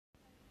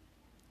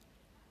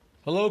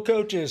Hello,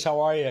 coaches. How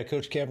are you?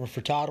 Coach Cameron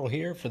Furtado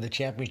here for the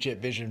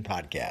Championship Vision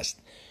podcast.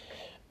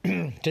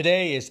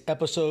 Today is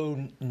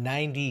episode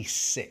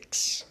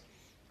 96.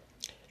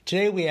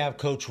 Today we have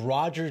Coach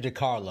Roger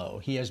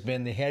Dicarlo. He has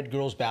been the head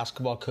girls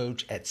basketball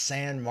coach at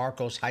San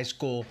Marcos High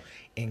School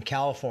in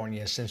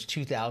California since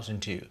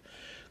 2002.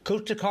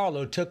 Coach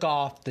Dicarlo took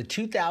off the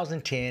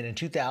 2010 and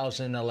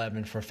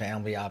 2011 for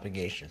family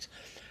obligations.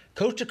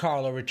 Coach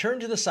Dicarlo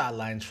returned to the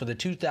sidelines for the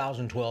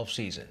 2012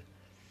 season.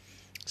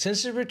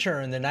 Since his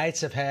return, the Knights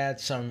have had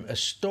some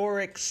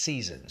historic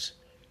seasons.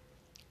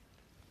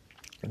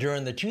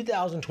 During the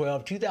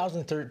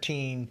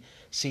 2012-2013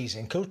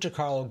 season, Coach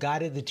Dicarlo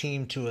guided the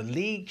team to a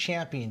league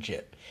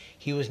championship.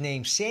 He was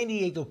named San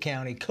Diego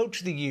County Coach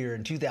of the Year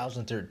in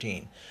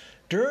 2013.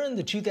 During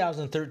the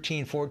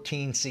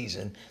 2013-14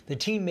 season, the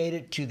team made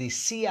it to the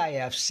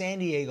CIF San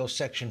Diego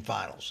Section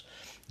Finals.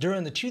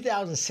 During the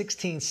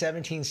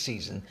 2016-17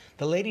 season,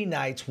 the Lady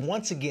Knights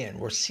once again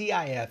were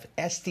CIF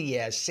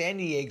SDS San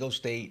Diego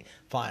State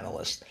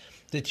finalists.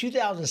 The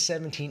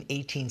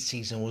 2017-18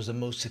 season was the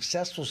most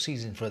successful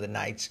season for the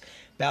Knights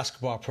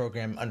basketball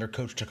program under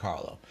Coach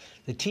Dicarlo.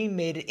 The team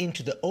made it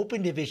into the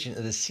open division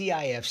of the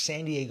CIF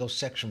San Diego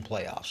section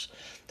playoffs.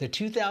 The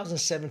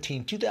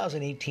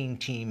 2017-2018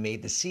 team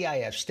made the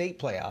CIF state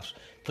playoffs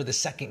for the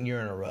second year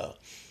in a row.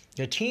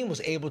 The team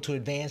was able to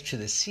advance to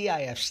the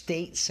CIF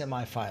state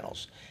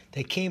semifinals.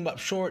 They came up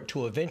short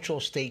to eventual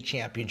state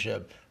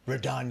championship,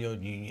 Redondo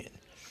Union.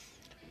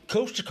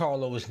 Coach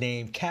Dicarlo was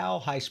named Cal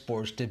High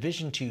Sports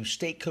Division II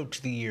State Coach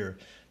of the Year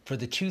for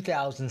the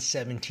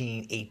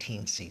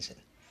 2017-18 season.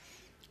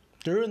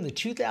 During the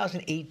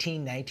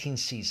 2018-19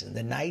 season,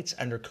 the Knights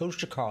under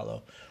Coach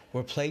Dicarlo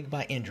were plagued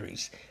by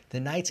injuries.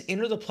 The Knights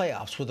entered the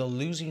playoffs with a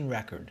losing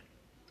record.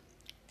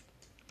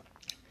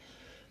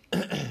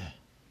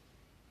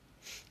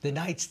 The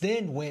Knights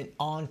then went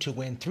on to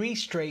win 3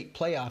 straight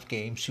playoff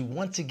games to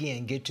once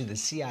again get to the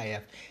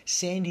CIF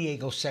San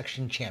Diego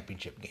Section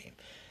Championship game.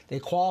 They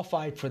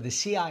qualified for the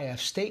CIF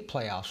state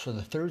playoffs for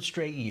the 3rd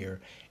straight year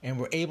and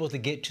were able to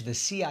get to the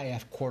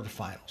CIF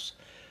quarterfinals.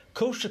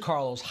 Coach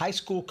Dicarlo's high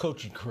school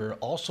coaching career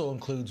also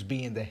includes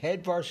being the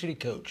head varsity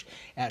coach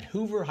at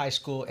Hoover High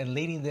School and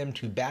leading them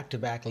to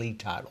back-to-back league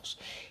titles.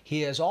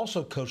 He has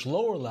also coached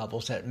lower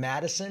levels at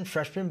Madison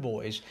freshman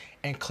boys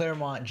and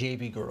Claremont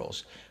JV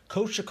girls.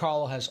 Coach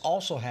Dicarlo has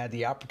also had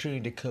the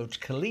opportunity to coach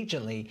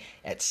collegiately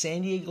at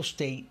San Diego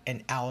State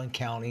and Allen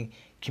County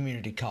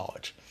Community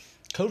College.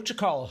 Coach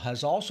Dicarlo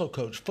has also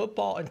coached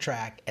football and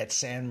track at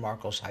San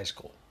Marcos High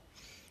School.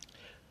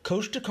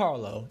 Coach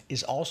Dicarlo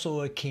is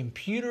also a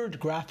computer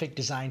graphic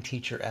design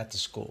teacher at the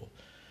school.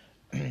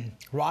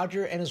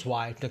 Roger and his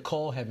wife,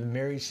 Nicole, have been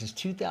married since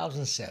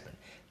 2007.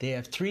 They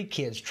have 3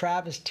 kids,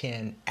 Travis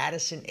 10,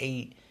 Addison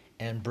 8,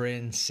 and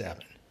Bryn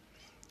 7.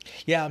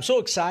 Yeah, I'm so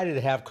excited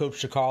to have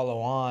Coach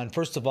Dicarlo on.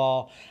 First of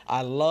all,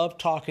 I love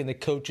talking to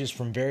coaches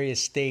from various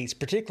states,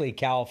 particularly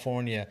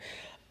California.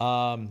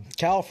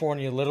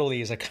 California literally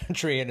is a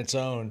country in its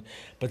own,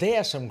 but they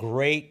have some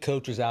great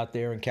coaches out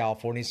there in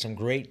California, some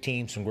great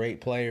teams, some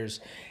great players,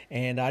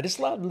 and I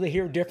just love to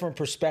hear different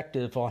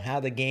perspective on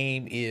how the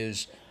game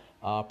is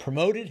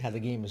promoted, how the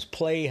game is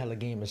played, how the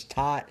game is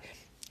taught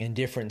in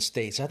different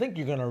states. I think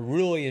you're going to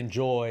really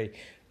enjoy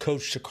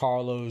Coach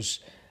Dicarlo's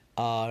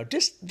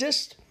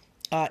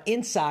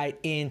insight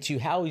into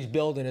how he's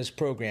building his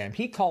program.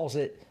 He calls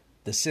it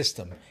the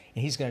system,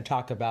 and he's going to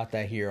talk about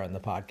that here on the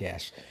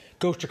podcast.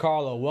 Coach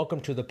Dicarlo, welcome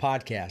to the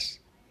podcast.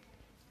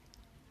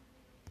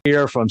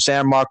 Here from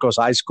San Marcos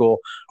High School.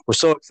 We're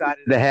so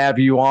excited to have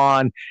you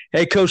on.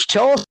 Hey, Coach,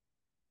 tell us,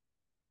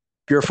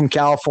 you're from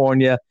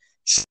California,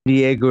 San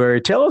Diego area.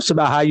 Tell us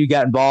about how you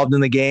got involved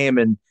in the game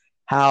and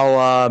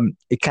how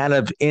it kind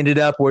of ended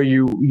up where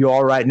you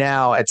are right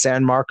now at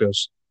San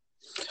Marcos.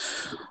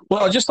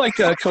 Well, just like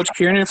Coach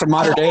Kiernan from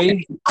Modern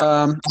Day,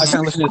 I kind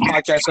of listened to his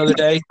podcast the other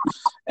day,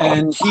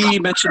 and he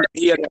mentioned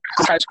he had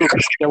a high school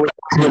coach that was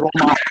a role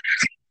model.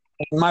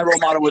 And my role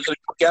model was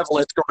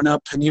Gevelith growing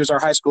up, and he was our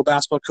high school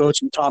basketball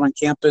coach and taught on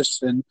campus.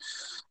 And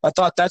I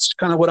thought that's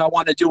kind of what I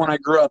wanted to do when I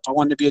grew up. I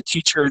wanted to be a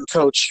teacher and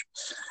coach,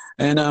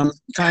 and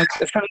kind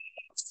of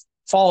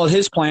followed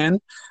his plan.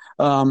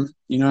 I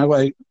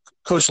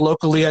coached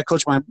locally. I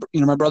coached my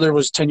brother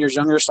was 10 years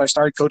younger, so I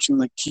started coaching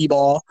like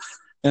t-ball.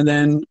 And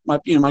then my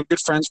good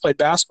friends played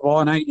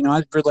basketball, and I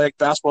really liked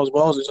basketball as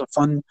well. It was a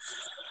fun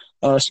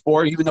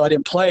sport. Even though I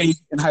didn't play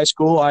in high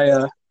school,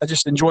 I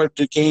just enjoyed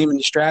the game and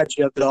the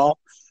strategy of it all,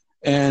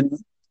 and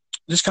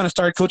just kind of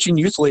started coaching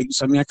youth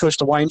leagues. I mean, I coached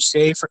the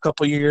YMCA for a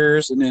couple of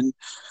years, and then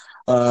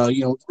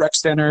rec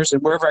centers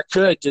and wherever I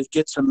could to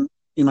get some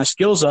my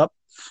skills up.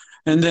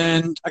 And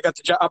then I got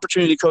the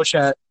opportunity to coach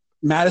at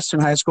Madison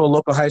High School,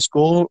 local high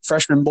school,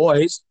 freshman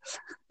boys,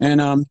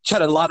 and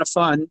had a lot of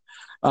fun,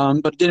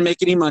 but didn't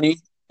make any money.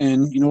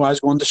 And, I was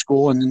going to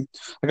school, and then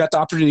I got the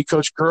opportunity to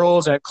coach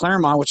girls at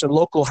Claremont, which is a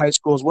local high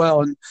school as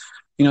well. And,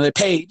 they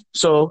paid.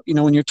 So,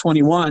 when you're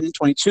 21,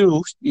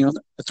 22, the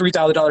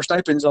 $3,000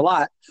 stipend is a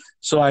lot.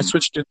 So I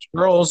switched to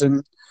girls,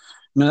 and,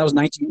 that was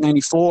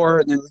 1994.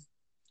 And then,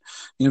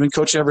 been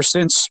coaching ever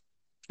since.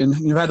 And,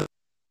 had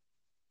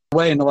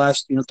away in the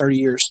last 30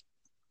 years.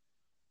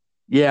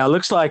 Yeah, it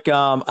looks like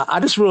I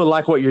just really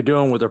like what you're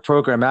doing with the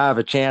program. I have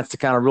a chance to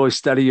kind of really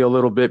study you a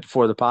little bit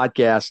before the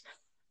podcast.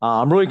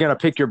 I'm really going to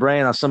pick your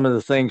brain on some of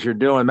the things you're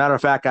doing. Matter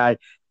of fact, I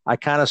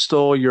kind of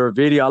stole your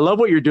video. I love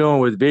what you're doing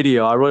with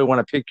video. I really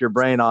want to pick your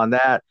brain on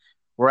that.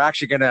 We're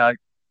actually going to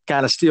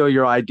kind of steal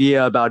your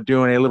idea about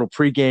doing a little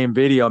pregame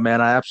video,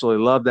 man. I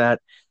absolutely love that.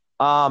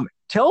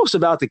 Tell us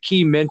about the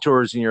key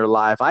mentors in your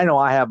life. I know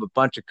I have a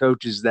bunch of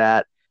coaches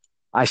that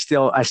I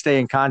stay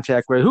in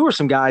contact with. Who are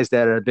some guys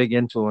that are a big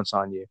influence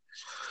on you?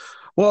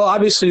 Well,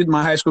 obviously,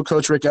 my high school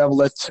coach, Rick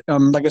Eveleth,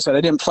 like I said,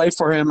 I didn't play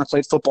for him. I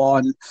played football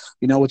and,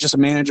 was just a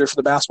manager for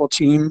the basketball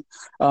team.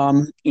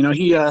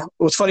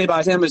 What's funny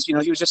about him is, he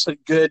was just a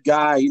good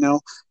guy,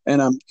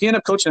 and he ended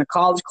up coaching a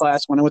college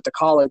class when I went to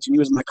college, and he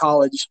was in my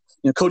college,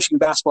 coaching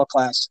basketball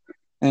class.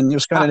 And it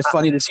was kind of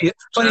funny to see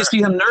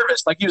him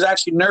nervous. Like, he was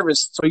actually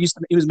nervous. So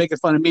he was making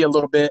fun of me a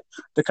little bit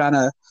to kind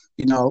of,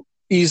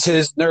 ease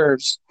his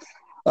nerves.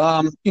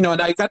 And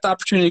I got the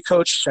opportunity to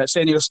coach at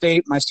San Diego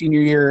State my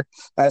senior year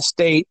at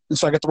State. And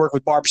so I got to work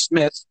with Barb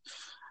Smith.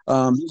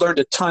 Learned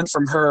a ton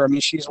from her. I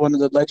mean, she's one of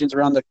the legends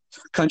around the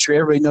country.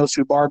 Everybody knows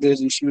who Barb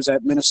is, and she was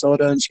at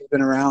Minnesota, and she's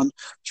been around.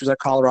 She was at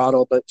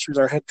Colorado, but she was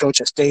our head coach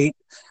at State.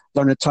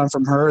 Learned a ton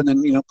from her. And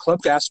then,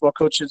 club basketball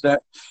coaches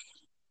that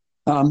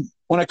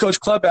when I coached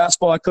club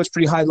basketball, I coached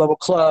pretty high-level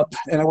club,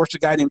 and I worked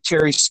with a guy named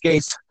Terry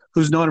Scaife,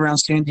 who's known around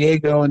San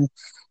Diego, and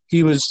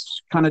he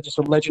was kind of just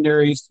a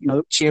legendary,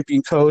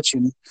 champion coach,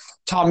 and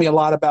taught me a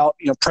lot about,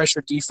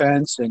 pressure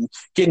defense and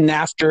getting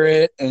after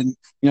it and,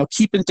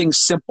 keeping things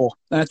simple.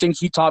 And I think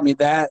he taught me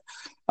that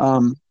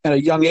at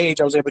a young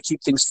age. I was able to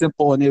keep things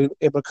simple and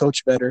able to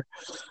coach better.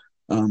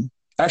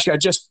 Actually, I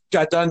just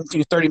got done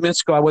 30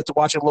 minutes ago. I went to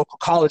watch a local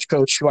college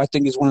coach who I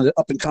think is one of the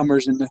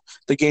up-and-comers in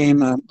the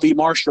game, Lee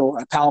Marshall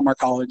at Palomar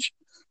College.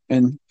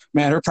 And,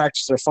 man, her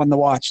practices are fun to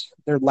watch.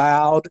 They're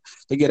loud.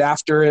 They get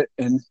after it,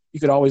 and you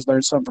could always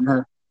learn something from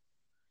her.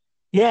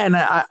 Yeah, and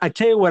I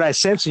tell you what I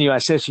sense in you. I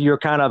sense you're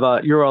kind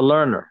of you're a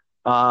learner,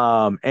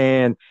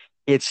 and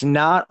it's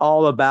not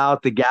all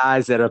about the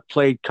guys that have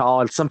played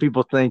college. Some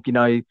people think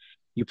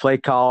you play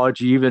college,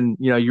 you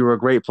were a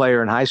great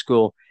player in high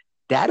school.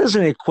 That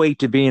doesn't equate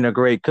to being a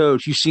great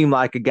coach. You seem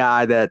like a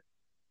guy that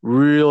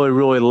really,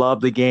 really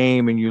loved the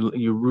game, and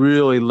you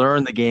really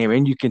learned the game,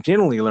 and you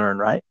continually learn,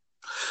 right?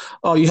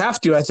 Oh, you have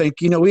to, I think.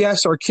 We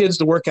ask our kids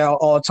to work out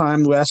all the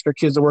time. We ask our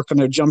kids to work on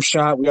their jump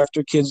shot. We ask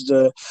our kids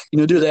to,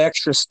 do the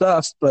extra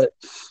stuff. But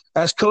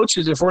as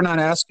coaches, if we're not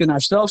asking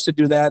ourselves to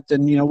do that,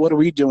 then, what are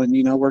we doing?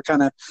 We're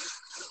kind of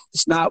 –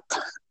 it's not –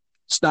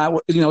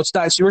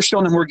 we're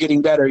showing them we're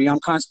getting better. I'm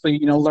constantly,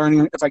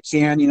 learning if I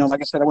can.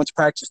 Like I said, I went to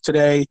practice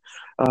today.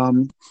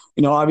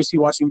 Obviously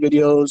watching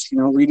videos,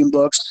 reading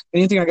books,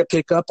 anything I could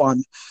pick up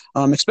on,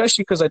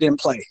 especially because I didn't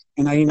play.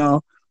 And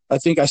I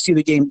think I see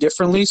the game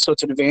differently, so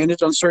it's an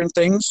advantage on certain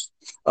things.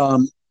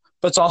 But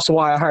it's also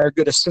why I hire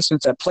good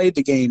assistants that played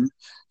the game,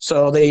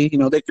 so they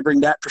could bring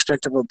that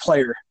perspective of a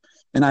player.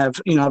 And I have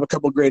a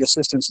couple of great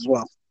assistants as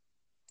well.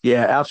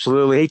 Yeah,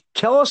 absolutely. Hey,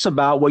 tell us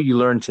about what you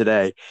learned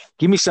today.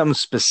 Give me something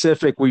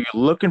specific. Were you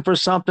looking for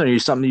something, or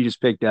something you just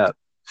picked up?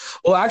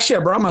 Well, actually, I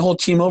brought my whole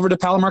team over to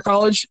Palomar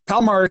College.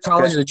 Palomar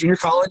College is a junior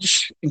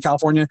college in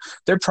California.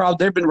 They're proud.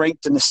 They've been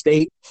ranked in the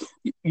state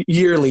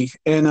yearly.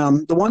 And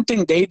the one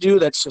thing they do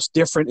that's just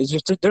different is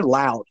just they're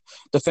loud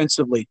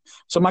defensively.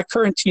 So my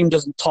current team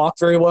doesn't talk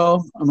very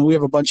well. I mean, we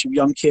have a bunch of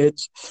young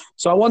kids.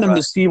 So I want them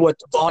to see what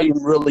the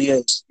volume really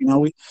is.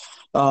 And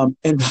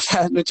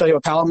let me tell you,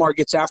 what Palomar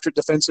gets after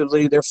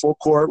defensively. They're full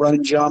court, run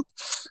and jump,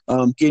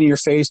 get in your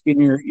face,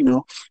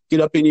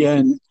 get up in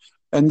you,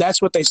 and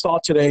that's what they saw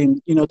today.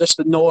 And, just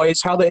the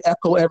noise, how they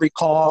echo every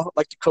call,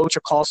 like the coach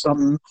will call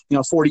something,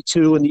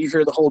 42, and you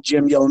hear the whole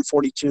gym yelling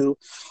 42.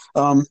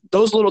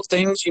 Those little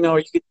things,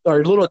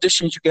 are little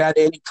additions you can add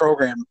to any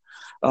program.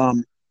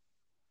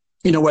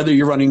 Whether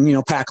you're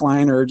running, pack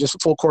line or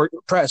just full court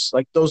press,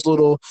 like those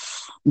little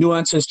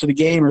nuances to the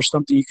game or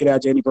something you could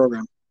add to any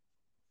program.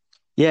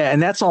 Yeah,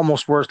 and that's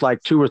almost worth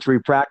like 2 or 3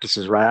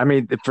 practices, right? I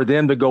mean, for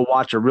them to go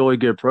watch a really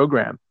good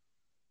program.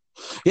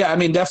 Yeah, I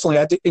mean, definitely.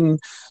 I think, and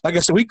like I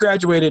said, we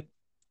graduated.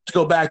 To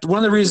go back, one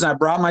of the reasons I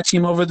brought my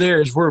team over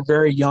there is we're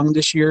very young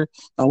this year.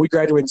 We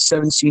graduated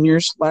 7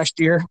 seniors last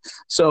year,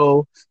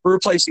 so we're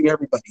replacing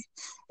everybody.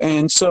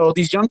 And so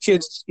these young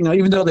kids,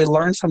 even though they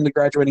learned from the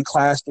graduating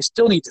class, they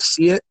still need to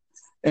see it.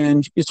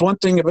 And it's one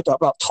thing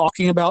about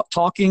talking,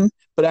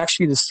 but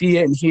actually to see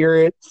it and hear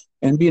it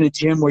and be in a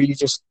gym where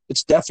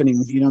it's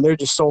deafening. They're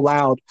just so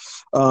loud.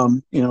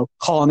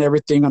 Calling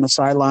everything on the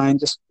sideline.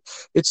 Just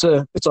it's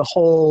a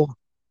whole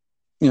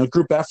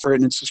group effort,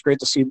 and it's just great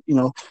to see,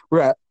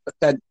 we're at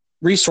that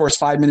resource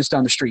 5 minutes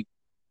down the street.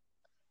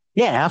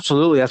 Yeah,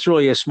 absolutely. That's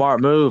really a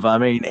smart move. I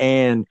mean,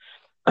 and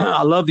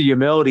I love the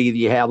humility that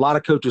you have. A lot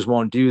of coaches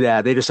won't do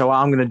that. They just say, well,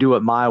 I'm going to do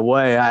it my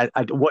way.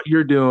 What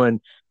you're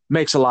doing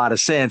makes a lot of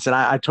sense, and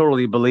I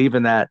totally believe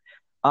in that.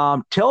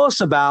 Tell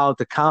us about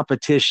the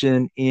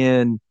competition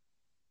in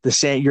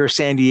your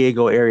San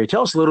Diego area.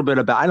 Tell us a little bit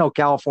about, I know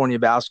California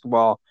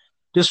basketball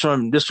just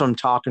from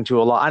talking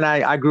to a lot, and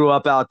I grew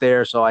up out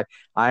there, so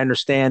I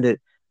understand it.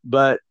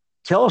 But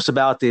tell us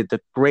about the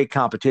great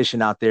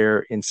competition out there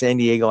in San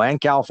Diego and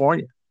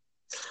California.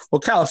 Well,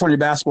 California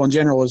basketball in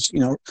general is,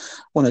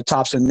 one of the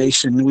tops in the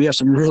nation. We have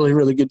some really,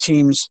 really good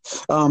teams.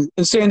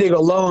 In San Diego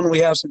alone, we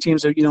have some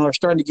teams that, are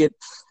starting to get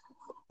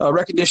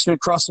recognition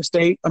across the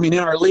state. I mean, in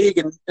our league,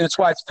 and it's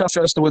why it's tough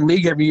for us to win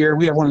league every year.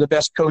 We have one of the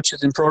best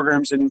coaches and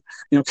programs in,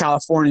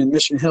 California and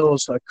Mission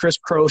Hills, Chris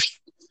Croce,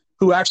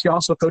 who actually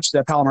also coaches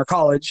at Palomar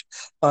College,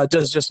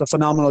 does just a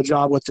phenomenal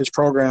job with this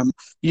program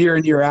year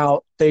in, year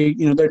out. They're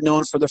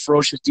known for the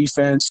ferocious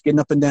defense, getting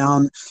up and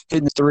down,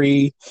 hitting the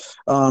three.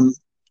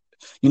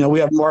 We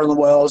have Marlon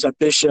Wells at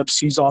Bishops.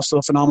 He's also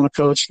a phenomenal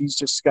coach. He's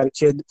just got a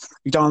kid,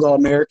 McDonald's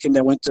All-American,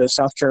 that went to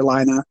South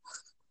Carolina.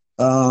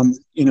 And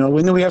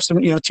then we have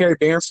some, Terry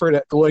Bamford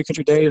at Glory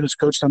Country Day, who's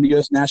coached on the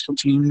U.S. national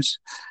teams.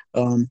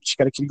 She's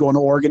got a kid going to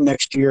Oregon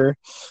next year.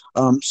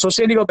 So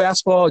San Diego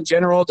basketball in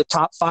general, the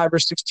top 5 or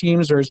 6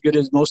 teams are as good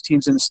as most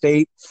teams in the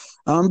state.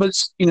 But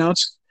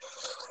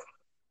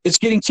it's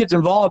getting kids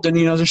involved, and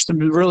there's some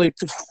really,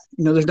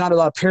 there's not a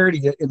lot of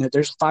parity in it.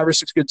 There's 5 or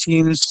 6 good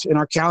teams in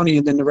our county,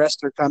 and then the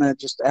rest are kind of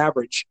just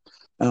average.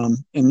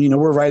 And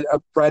we're right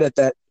at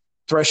that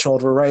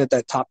threshold. We're right at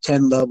that top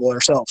 10 level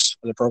ourselves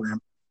for the program.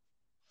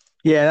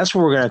 Yeah, that's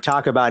what we're going to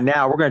talk about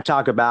now. We're going to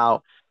talk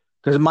about,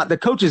 because the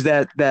coaches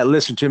that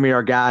listen to me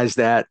are guys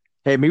that,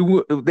 hey,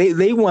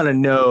 they want to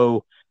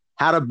know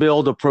how to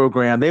build a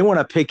program. They want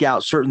to pick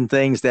out certain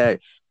things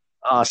that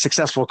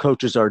successful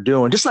coaches are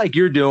doing, just like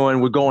you're doing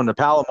with going to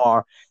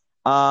Palomar.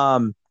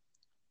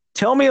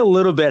 Tell me a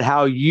little bit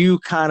how you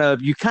kind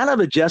of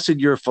adjusted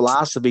your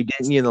philosophy,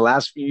 didn't you, in the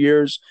last few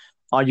years?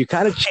 You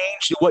kind of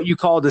changed what you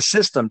call the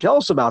system. Tell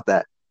us about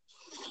that.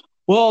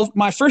 Well,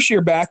 my first year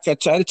back, I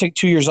had to take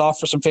 2 years off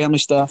for some family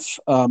stuff.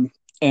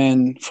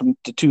 And from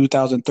the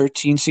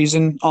 2013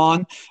 season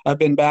on, I've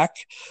been back.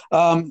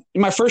 In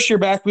my first year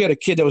back, we had a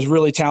kid that was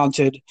really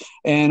talented,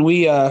 and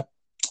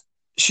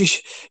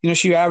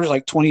she averaged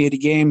like 28 a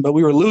game, but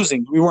we were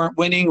losing. We weren't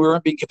winning. We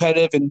weren't being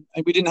competitive, and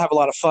we didn't have a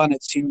lot of fun,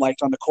 it seemed like,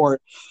 on the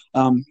court.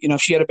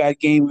 If she had a bad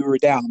game, we were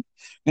down.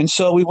 And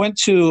so we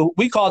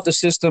call it the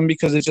system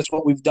because it's just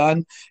what we've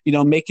done,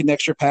 making the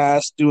extra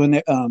pass, doing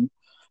it,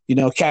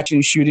 catching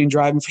and shooting,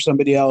 driving for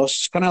somebody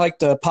else, kind of like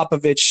the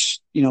Popovich,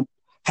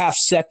 half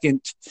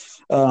second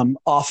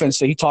offense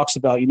that he talks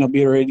about,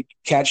 being ready to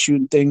catch,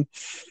 shooting thing.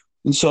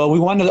 And so we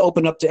wanted to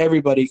open up to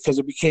everybody because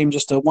it became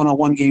just a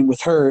one-on-one game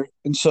with her.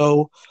 And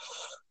so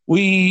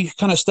we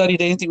kind of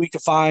studied anything we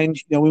could find.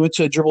 We went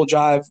to a dribble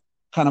drive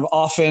kind of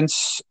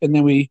offense, and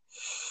then we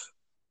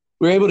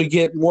were able to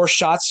get more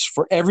shots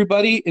for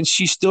everybody, and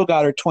she still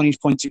got her 20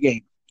 points a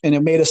game. And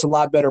it made us a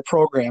lot better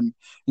program.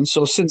 And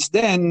so since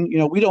then,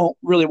 we don't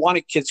really want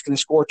a kid's going to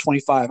score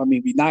 25. I mean,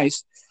 it'd be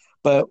nice,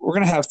 but we're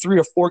going to have 3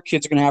 or 4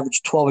 kids going to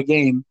average 12 a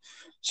game.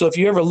 So if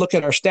you ever look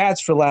at our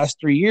stats for the last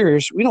 3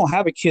 years, we don't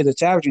have a kid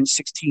that's averaging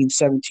 16,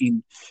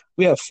 17.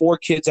 We have 4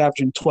 kids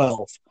averaging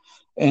 12.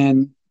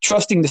 And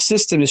trusting the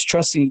system is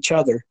trusting each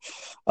other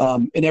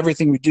in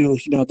everything we do,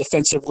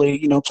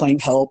 defensively, playing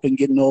help and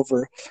getting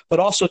over. But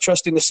also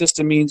trusting the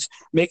system means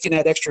making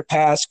that extra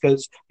pass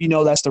because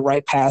that's the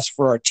right pass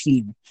for our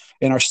team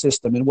and our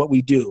system and what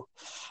we do.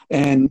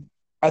 And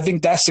I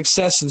think that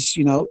success is,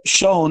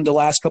 shown the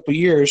last couple of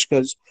years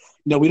because,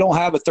 we don't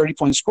have a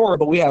 30-point scorer,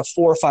 but we have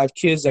 4 or 5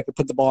 kids that could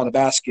put the ball in the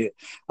basket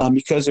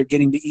because they're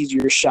getting the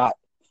easier shot.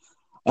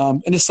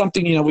 And it's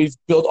something, we've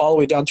built all the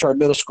way down to our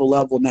middle school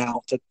level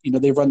now that,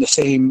 they run the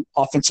same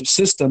offensive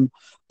system,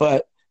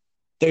 but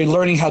they're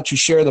learning how to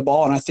share the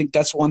ball. And I think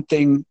that's one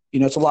thing,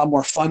 it's a lot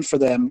more fun for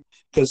them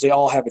because they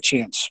all have a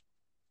chance.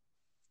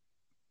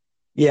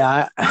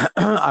 Yeah,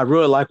 I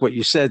really like what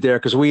you said there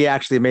because we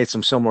actually made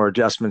some similar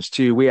adjustments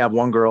too. We have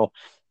one girl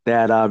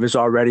that is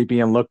already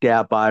being looked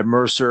at by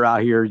Mercer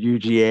out here,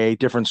 UGA,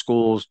 different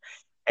schools.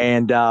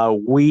 And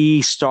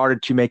we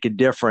started to make a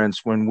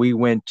difference when we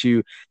went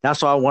to –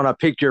 that's why I want to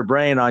pick your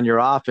brain on your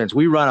offense.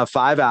 We run a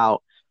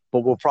 5-out,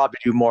 but we'll probably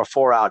do more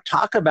 4-out.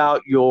 Talk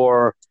about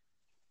your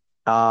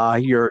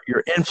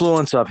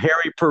influence of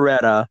Harry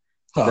Peretta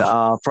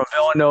from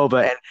Villanova.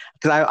 And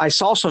because I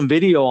saw some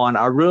video on –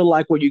 I really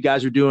like what you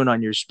guys are doing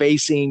on your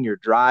spacing, your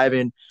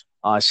driving.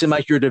 It seems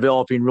like you're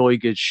developing really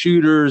good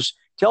shooters.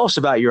 Tell us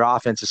about your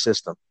offensive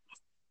system.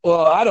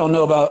 Well, I don't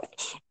know about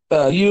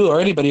you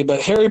or anybody,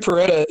 but Harry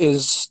Peretta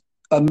is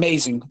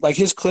amazing. Like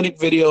his clinic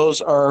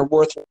videos are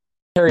worth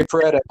Harry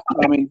Peretta.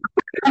 I mean,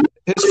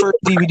 his first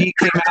DVD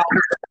came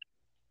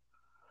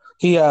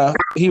out.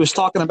 He was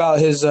talking about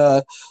his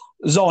zone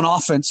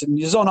offense, and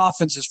his zone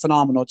offense is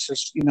phenomenal. It's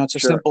just it's a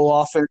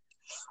simple offense.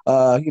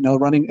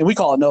 Running, and we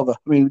call it Nova.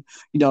 I mean,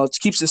 it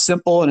keeps it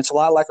simple, and it's a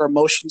lot like our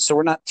motion. So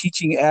we're not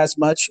teaching as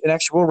much, and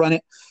actually we'll run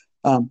it.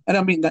 And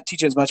I mean, not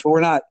teaching as much, but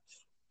we're not,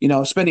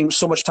 spending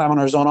so much time on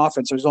our zone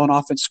offense. Our zone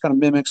offense kind of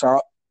mimics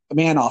our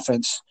man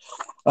offense.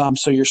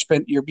 So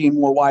you're being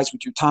more wise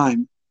with your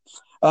time.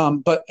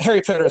 But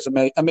Harry Potter is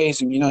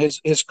amazing.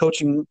 His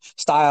coaching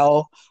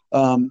style.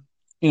 Once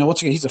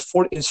again, he's his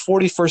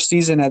 41st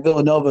season at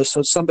Villanova, so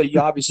it's somebody you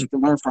obviously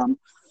can learn from.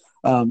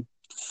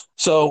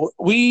 So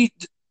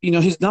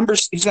his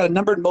numbers. He's got a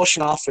numbered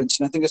motion offense,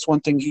 and I think that's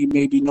one thing he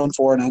may be known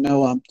for. And I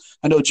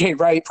know Jay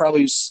Wright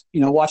probably's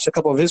watched a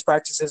couple of his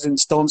practices and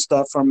stolen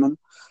stuff from him.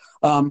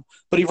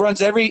 But he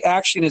runs every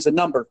action as a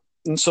number,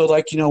 and so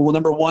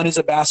number 1 is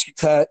a basket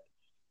cut.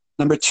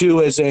 Number 2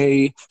 is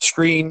a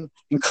screen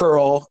and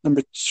curl.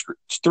 Number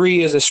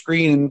 3 is a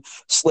screen and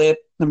slip.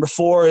 Number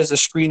 4 is a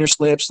screen or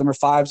slips. Number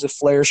 5 is a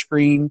flare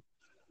screen.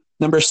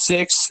 Number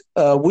 6,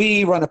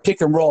 we run a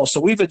pick and roll. So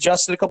we've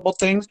adjusted a couple of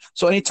things.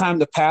 So anytime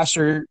the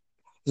passer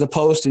is a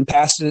post and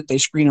passes it, they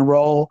screen and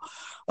roll.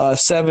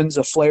 7 is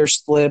a flare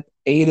slip.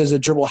 8 is a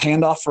dribble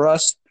handoff for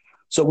us.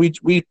 So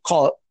we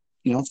call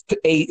it,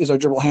 8 is our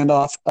dribble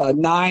handoff.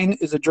 9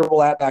 is a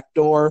dribble at back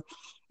door.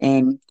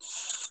 And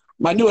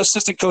my new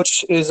assistant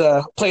coach is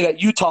played at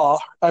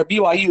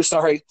BYU,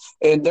 sorry,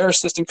 and their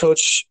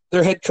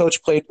head coach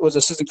was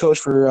assistant coach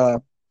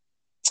for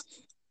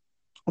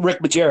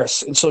Rick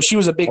Majerus, and so she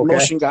was a big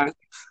motion guy,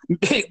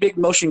 big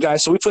motion guy.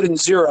 So we put in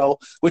 0,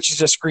 which is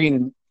just screen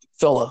and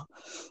filler.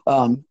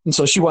 And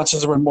so she wants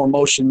us to run more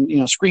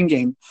motion, screen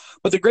game.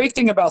 But the great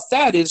thing about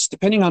that is,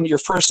 depending on your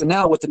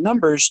personnel with the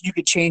numbers, you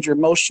could change your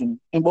motion.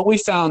 And what we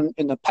found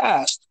in the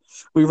past,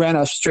 we ran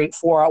a straight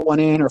 4 out, 1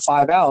 in, or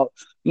 5 out.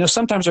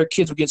 Sometimes our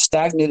kids would get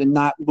stagnant and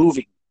not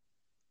moving.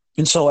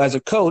 And so as a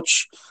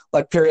coach,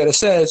 like Perrietta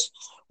says,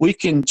 we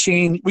can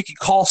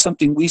call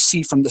something we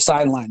see from the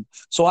sideline.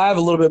 So I have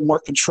a little bit more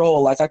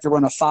control. Like I could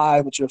run a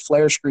 5, which is a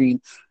flare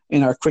screen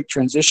in our quick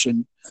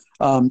transition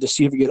to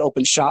see if we get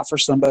open shot for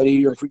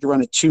somebody, or if we could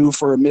run a 2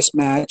 for a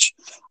mismatch.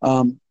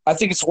 I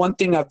think it's one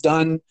thing I've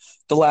done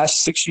the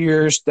last 6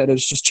 years that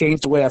has just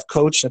changed the way I've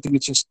coached. I think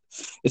it's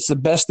the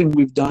best thing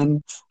we've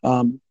done.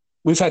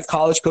 We've had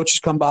college coaches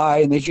come by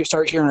and they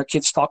start hearing our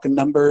kids talking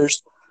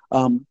numbers.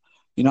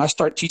 I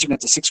start teaching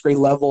at the 6th grade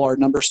level our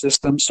number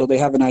system so they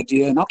have an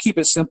idea. And I'll keep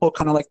it simple,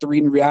 kind of like the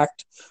read and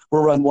react.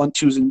 We'll run 1,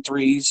 2s, and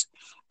 3s,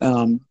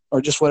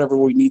 or just whatever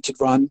we need to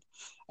run.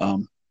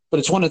 But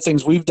it's one of the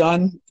things we've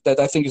done that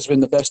I think has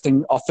been the best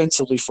thing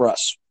offensively for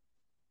us.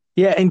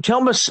 Yeah, and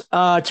tell us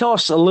a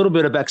little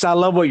bit about, because I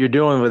love what you're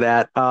doing with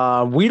that.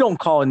 We don't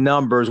call it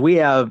numbers. We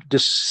have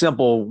just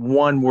simple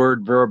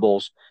one-word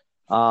verbals.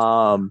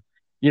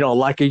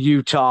 Like a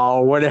Utah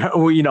or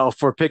whatever,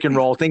 for pick and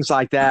roll, things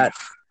like that.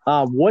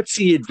 What's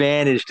the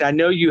advantage? I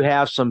know you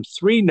have some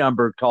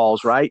 3-numbered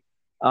calls, right?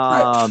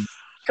 Right.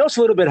 Tell us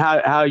a little bit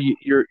how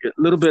you're a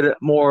little bit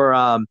more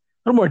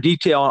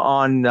detail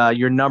on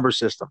your number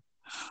system.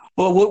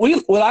 Well,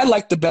 what I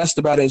like the best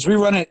about it is we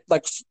run it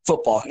like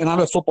football, and I'm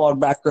a football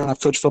background. I've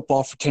coached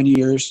football for 10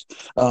 years.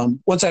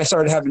 Once I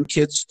started having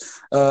kids,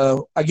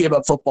 I gave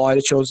up football. I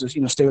chose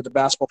to stay with the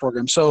basketball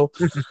program. So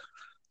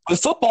with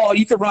football,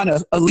 you could run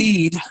a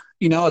lead,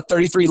 a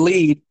 33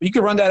 lead. You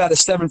could run that out of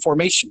 7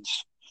 formations.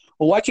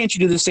 Well, why can't you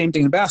do the same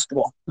thing in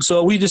basketball?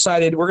 So we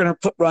decided we're going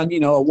to run a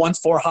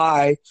 1-4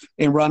 high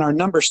and run our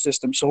number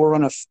system. So we'll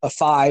run a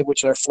 5,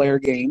 which is our flare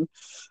game,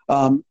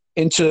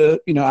 into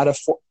out of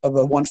a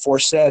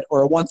 1-4 set,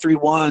 or a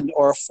 1-3-1,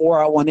 or a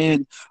 4 out, 1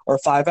 in, or a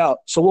 5 out.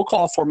 So we'll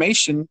call a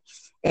formation,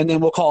 and then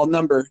we'll call a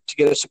number to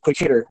get us a quick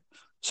hitter.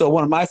 So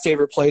one of my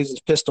favorite plays is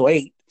pistol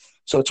 8.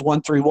 So it's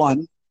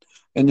 1-3-1,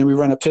 and then we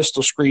run a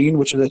pistol screen,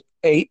 which is an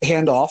 8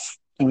 handoff,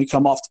 and we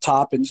come off the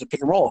top and it's a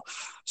pick and roll.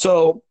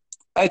 So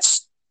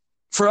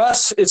for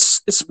us,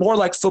 it's more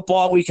like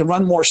football. We can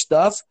run more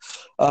stuff,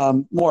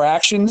 more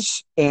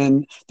actions,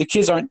 and the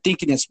kids aren't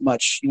thinking as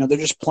much. They're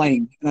just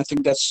playing, and I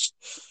think that's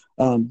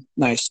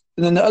nice.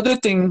 And then the other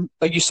thing,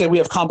 like you said, we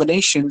have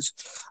combinations.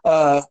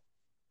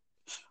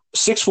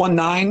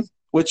 6-1-9,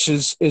 which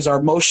is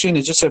our motion.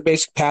 It's just a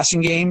basic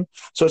passing game.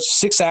 So it's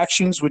 6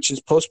 actions, which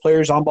is post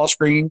players, on ball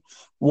screen.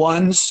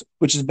 1s,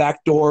 which is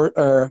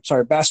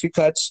basket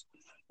cuts,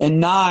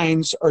 and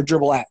 9s are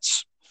dribble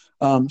ats.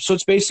 So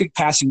it's basic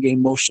passing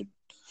game motion.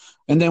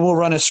 And then we'll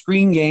run a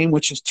screen game,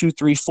 which is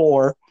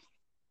 2-3-4.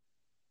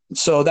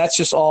 So that's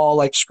just all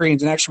like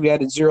screens. And actually we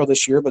added 0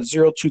 this year, but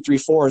 0, 2, 3,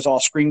 4 is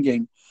all screen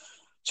game.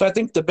 So I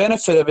think the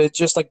benefit of it,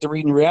 just like the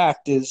read and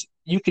react, is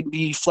you can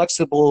be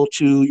flexible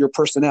to your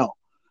personnel.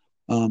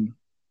 And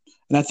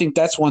I think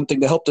that's one thing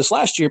that helped us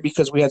last year,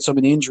 because we had so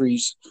many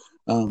injuries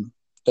that,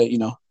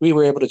 we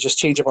were able to just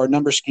change up our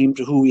number scheme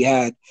to who we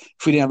had.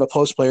 If we didn't have a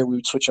post player, we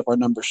would switch up our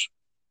numbers.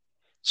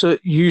 So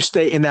you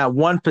stay in that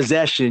one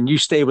possession, you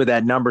stay with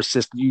that number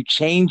system. You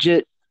change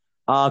it.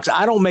 Because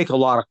I don't make a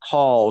lot of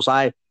calls.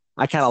 I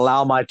kind of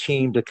allow my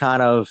team to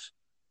kind of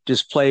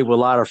just play with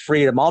a lot of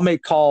freedom. I'll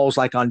make calls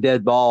like on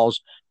dead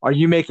balls. Are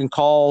you making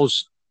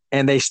calls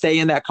and they stay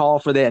in that call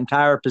for the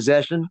entire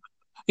possession?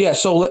 Yeah,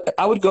 so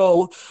we'd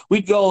go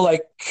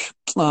like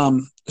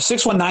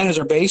 6-1-9 is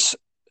our base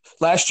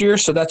last year.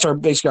 So that's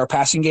basically our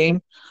passing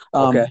game.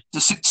 Okay. The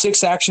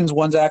 6 actions,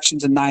 1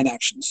 actions, and 9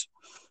 actions.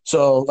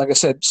 So like I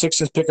said,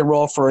 6 is pick and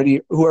roll for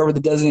whoever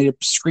the designated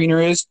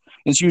screener is.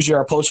 It's usually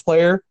our post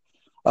player.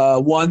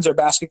 1s are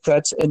basket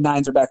cuts, and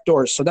 9s are back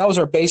doors. So that was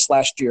our base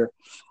last year.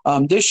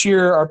 This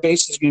year, our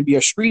base is going to be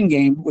a screen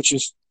game, which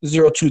is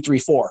 0, 2, 3,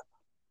 4.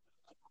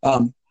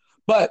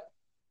 But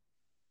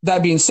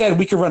that being said,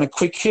 we could run a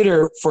quick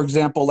hitter, for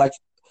example, like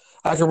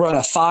I can run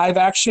a 5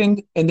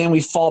 action, and then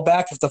we fall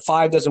back if the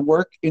 5 doesn't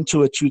work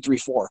into a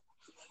 2-3-4.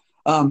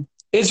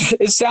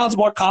 It sounds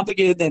more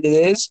complicated than it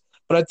is,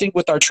 but I think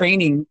with our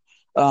training,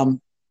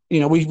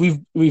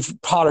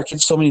 we've taught our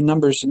kids so many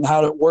numbers and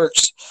how it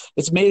works.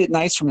 It's made it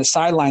nice from the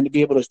sideline to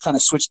be able to kind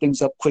of switch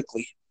things up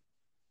quickly.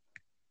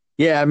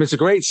 Yeah, I mean, it's a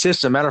great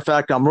system. Matter of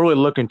fact, I'm really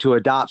looking to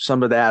adopt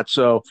some of that.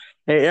 So,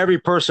 hey, every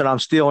person I'm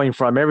stealing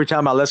from, every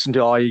time I listen to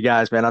all you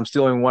guys, man, I'm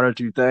stealing one or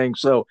two things.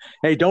 So,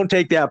 hey, don't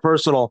take that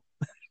personal.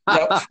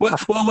 Yeah. Well,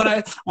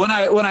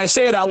 when I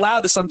say it out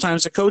loud to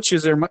sometimes the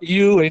coaches or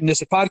you in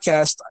this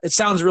podcast, it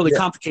sounds really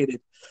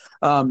complicated.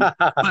 But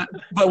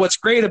what's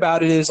great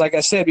about it is, like I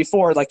said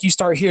before, like you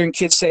start hearing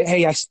kids say,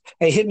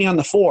 "Hey, hit me on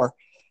the 4."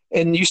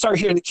 And you start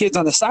hearing the kids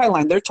on the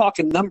sideline, they're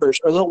talking numbers,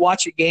 or they'll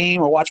watch a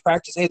game or watch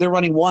practice. Hey, they're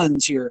running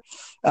 1s here.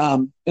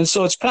 And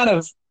so it's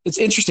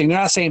interesting. They're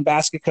not saying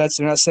basket cuts.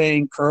 They're not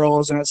saying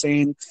curls. They're not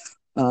saying,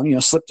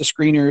 slip the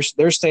screeners.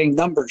 They're saying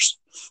numbers.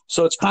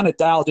 So it's kind of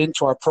dialed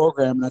into our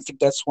program. And I think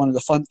that's one of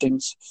the fun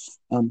things.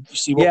 You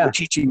see what we're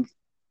teaching.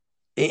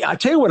 I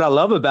tell you what I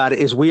love about it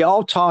is we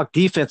all talk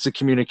defensive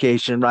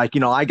communication. Like,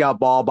 I got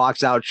ball,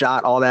 box out,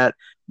 shot, all that.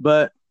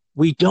 But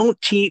we don't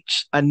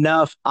teach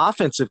enough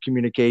offensive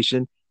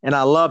communication. And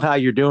I love how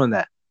you're doing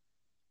that.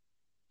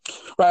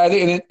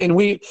 Right. And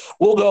we'll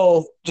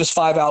go just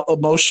 5 out of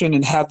motion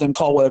and have them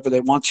call whatever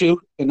they want to.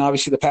 And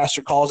obviously the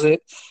pastor calls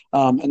it.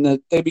 And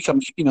they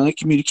become, they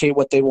communicate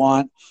what they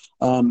want.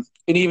 And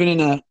even in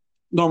a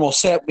normal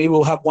set, maybe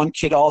we'll have one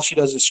kid, all she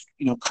does is,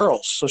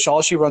 curls. So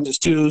all she runs is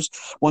 2s.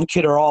 One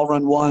kid or all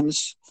run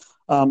 1s.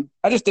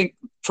 I just think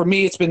for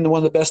me, it's been one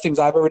of the best things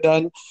I've ever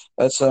done.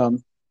 That's,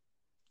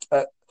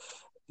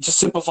 just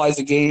simplifies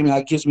the game, and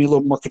that gives me a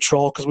little more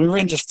control. Because we were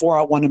in just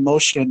 4-out-1 in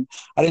motion,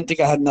 I didn't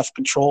think I had enough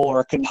control, or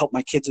I couldn't help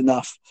my kids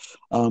enough.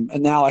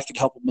 And now I can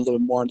help them a little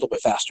bit more and a little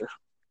bit faster.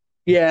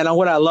 Yeah, and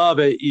what I love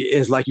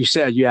is, like you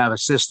said, you have a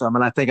system.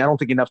 And I don't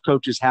think enough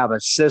coaches have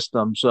a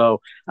system. So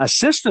a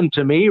system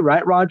to me,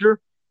 right, Roger,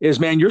 is,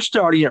 man, you're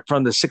starting it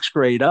from the 6th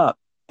grade up.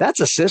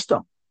 That's a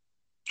system.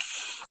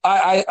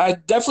 I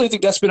definitely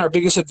think that's been our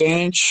biggest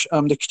advantage.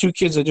 The 2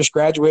 kids that just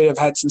graduated I've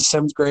had since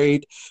 7th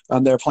grade.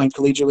 They're playing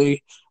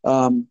collegiately.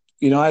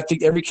 I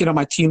think every kid on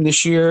my team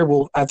this year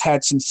I've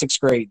had since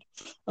 6th grade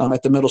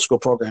at the middle school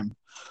program.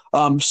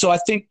 So I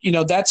think,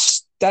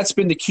 that's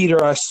been the key to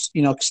us,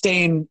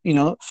 staying,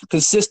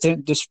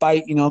 consistent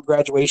despite,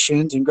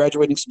 graduations and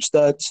graduating some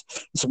studs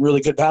and some really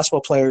good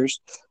basketball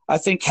players. I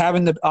think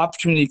having the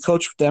opportunity to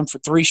coach them for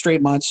 3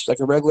 straight months, like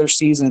a regular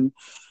season,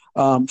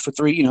 for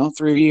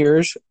 3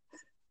 years,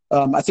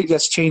 I think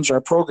that's changed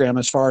our program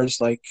as far as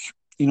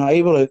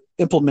able to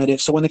implement it.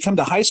 So when they come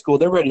to high school,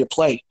 they're ready to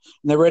play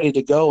and they're ready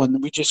to go.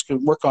 And we just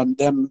can work on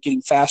them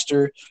getting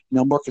faster,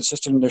 more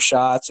consistent in their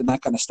shots and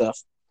that kind of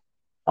stuff.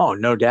 Oh,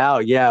 no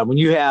doubt. Yeah. When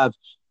you have,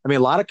 a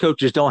lot of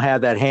coaches don't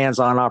have that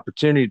hands-on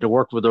opportunity to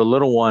work with their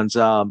little ones.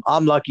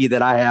 I'm lucky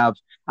that I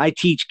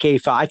teach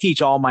K5. I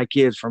teach all my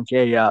kids from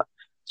K up.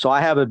 So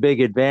I have a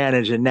big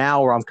advantage. And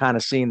now where I'm kind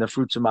of seeing the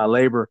fruits of my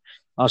labor.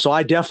 So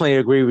I definitely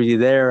agree with you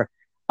there.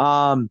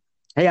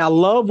 Hey, I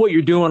love what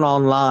you're doing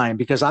online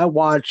because I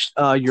watched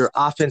your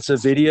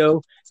offensive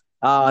video.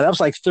 That was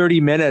like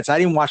 30 minutes. I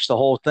didn't watch the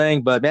whole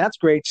thing, but man, that's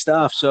great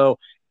stuff. So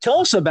tell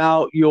us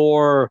about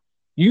you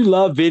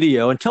love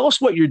video, and tell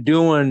us what you're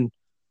doing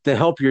to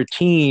help your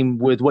team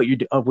with what you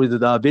do with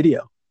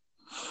video.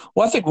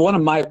 Well, I think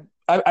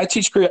I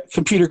teach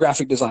computer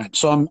graphic design.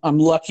 So I'm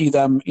lucky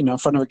that I'm, in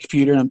front of a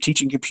computer and I'm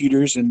teaching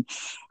computers, and,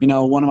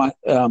 one of my,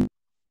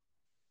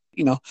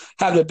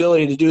 have the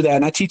ability to do that.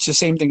 And I teach the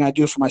same thing I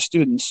do for my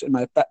students in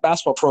my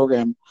basketball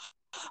program.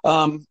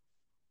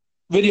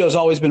 Video has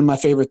always been my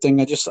favorite thing.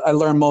 I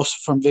learn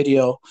most from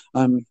video.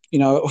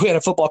 We had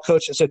a football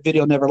coach that said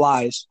video never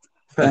lies.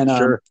 And,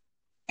 sure.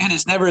 And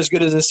it's never as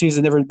good as it seems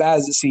and never as bad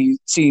as it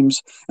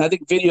seems. And I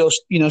think video,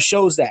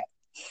 shows that.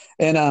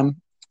 And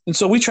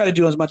so we try to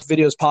do as much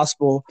video as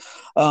possible,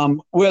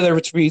 whether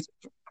it's be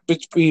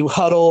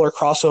huddle or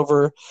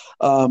crossover,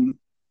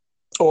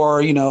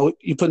 or,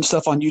 you putting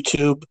stuff on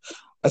YouTube.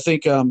 I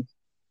think,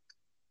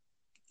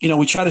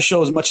 we try to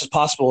show as much as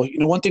possible.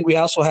 One thing we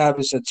also have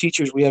is that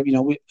teachers, we have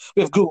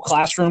Google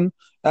Classroom.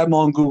 I have my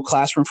own Google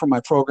Classroom for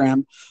my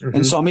program. Mm-hmm.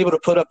 And so I'm able to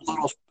put up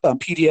little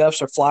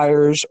PDFs or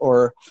flyers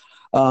or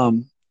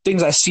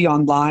things I see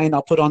online.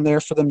 I'll put on there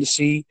for them to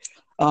see.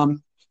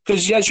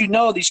 Because as you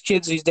know, these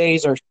kids these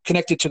days are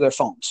connected to their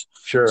phones.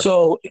 Sure.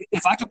 So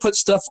if I could put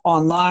stuff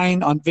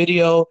online on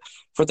video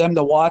for them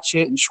to watch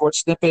it in short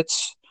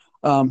snippets,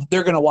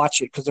 they're going to watch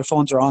it because their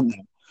phones are on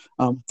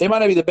them. They might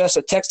not be the best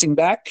at texting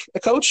back a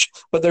coach,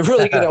 but they're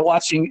really good at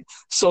watching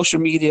social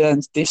media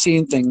and they're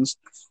seeing things.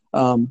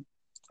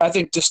 I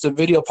think just the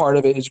video part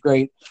of it is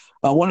great.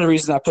 One of the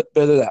reasons I put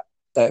together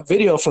that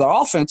video for the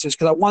offense is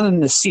because I wanted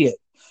them to see it.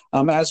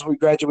 As we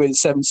graduated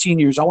 7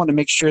 seniors, I want to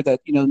make sure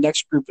that, the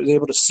next group is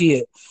able to see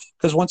it.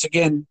 Because once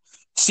again,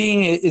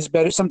 seeing it is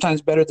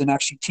sometimes better than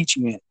actually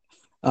teaching it.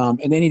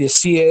 And they need to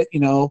see it,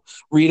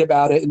 read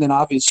about it, and then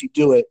obviously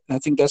do it. And I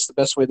think that's the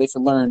best way they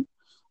can learn,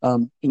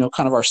 kind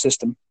of our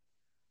system.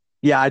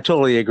 Yeah, I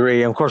totally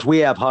agree. And of course, we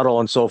have huddle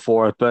and so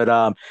forth, but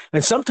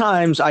and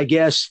sometimes I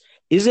guess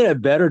isn't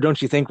it better,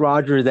 don't you think,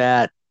 Roger,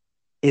 that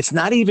it's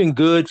not even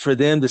good for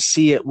them to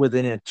see it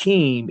within a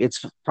team.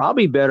 It's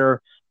probably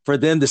better for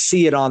them to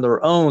see it on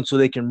their own so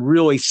they can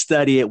really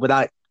study it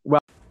without.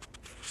 Well,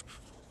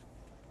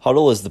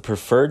 Huddle is the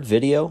preferred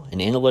video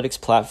and analytics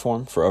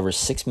platform for over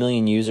 6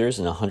 million users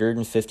and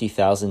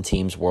 150,000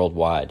 teams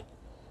worldwide.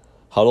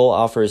 Huddle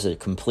offers a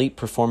complete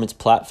performance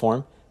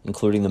platform,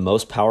 including the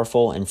most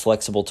powerful and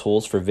flexible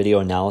tools for video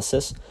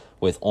analysis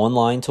with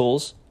online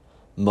tools,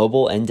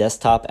 mobile and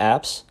desktop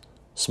apps,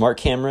 smart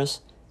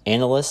cameras,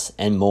 analysts,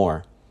 and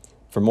more.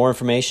 For more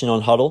information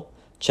on Huddle,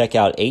 check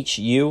out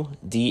hudl.com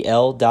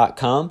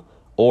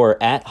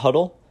or at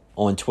Huddle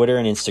on Twitter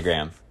and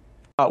Instagram.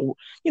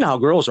 you know how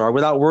girls are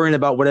without worrying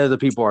about what other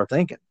people are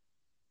thinking.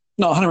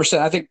 No, 100%.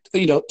 I think,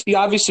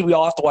 obviously we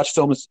all have to watch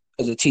film as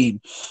a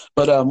team.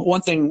 But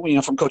one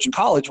thing, from coaching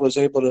college was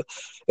able to,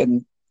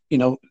 and,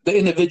 the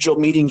individual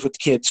meetings with the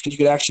kids, because you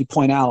could actually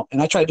point out.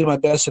 And I try to do my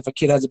best if a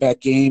kid has a bad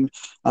game.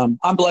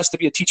 I'm blessed to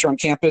be a teacher on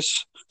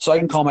campus, so I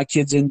can call my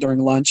kids in during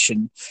lunch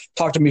and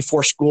talk to them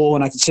before school,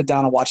 and I can sit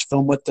down and watch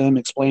film with them,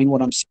 explain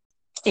what I'm seeing.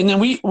 And then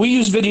we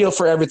use video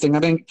for everything.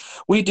 I think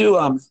we do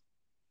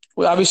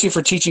obviously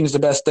for teaching is the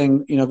best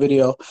thing,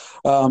 video.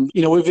 We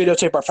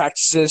videotape our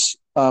practices.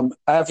 I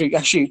have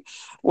actually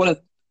one of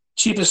the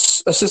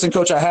cheapest assistant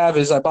coach I have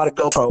is I bought a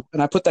GoPro,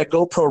 and I put that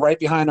GoPro right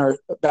behind our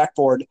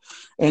backboard,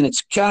 and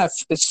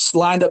it's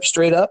lined up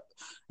straight up.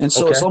 And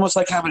so It's almost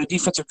like having a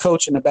defensive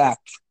coach in the back.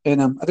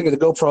 And I think of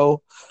the GoPro,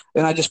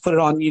 and I just put it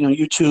on,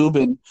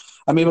 YouTube, and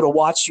I'm able to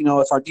watch,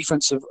 if our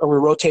defensive, are we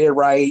rotated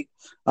right?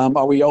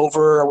 Are we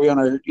over? Are we on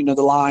our, the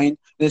line?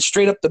 And it's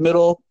straight up the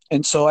middle.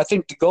 And so I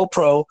think the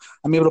GoPro,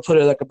 I'm able to put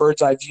it like a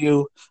bird's eye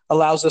view,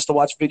 allows us to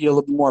watch video a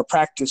little bit more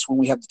practice when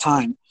we have the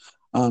time.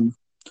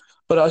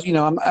 But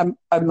I'm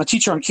a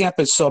teacher on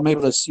campus, so I'm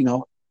able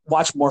to,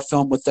 watch more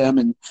film with them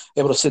and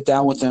able to sit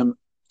down with them.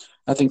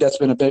 I think that's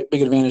been a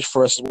big advantage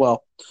for us as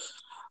well.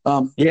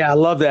 Yeah, I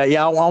love that.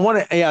 Yeah, I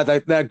want to. Yeah,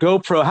 that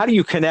GoPro. How do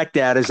you connect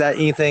that? Is that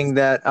anything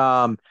that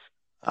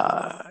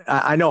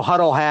I know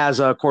Huddle has,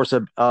 of course,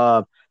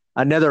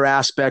 another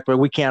aspect, but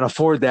we can't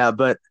afford that.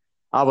 But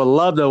I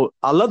love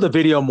the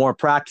video more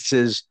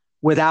practices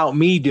without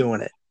me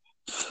doing it.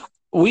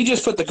 We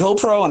just put the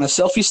GoPro on a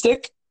selfie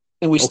stick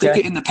and we stick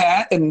it in the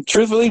pad. And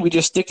truthfully, we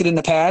just stick it in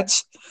the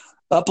pads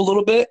up a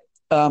little bit,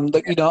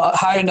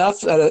 high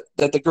enough that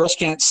the girls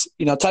can't,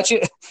 touch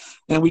it.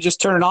 And we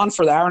just turn it on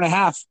for the hour and a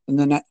half. And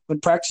then when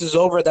practice is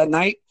over that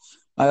night,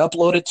 I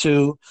upload it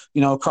to,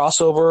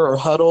 Crossover or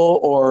Huddle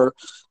or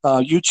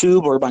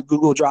YouTube or my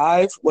Google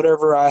Drive,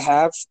 whatever I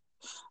have.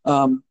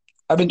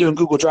 I've been doing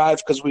Google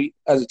Drive because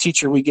as a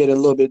teacher, we get a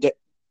little bit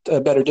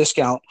better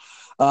discount.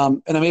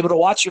 And I'm able to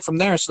watch it from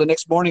there. So the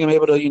next morning I'm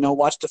able to,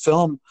 watch the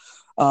film.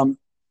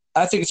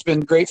 I think it's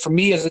been great for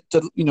me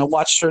to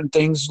watch certain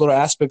things, little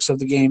aspects of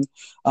the game,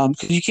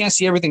 because you can't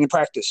see everything in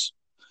practice.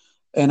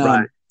 And,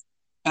 right.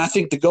 And I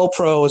think the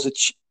GoPro is a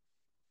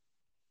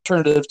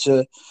alternative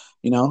to,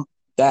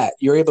 that.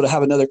 You're able to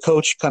have another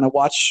coach kind of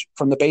watch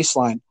from the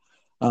baseline.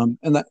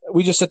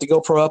 We just set the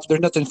GoPro up.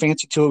 There's nothing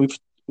fancy to it.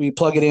 We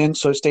plug it in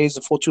so it stays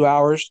the full 2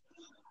 hours,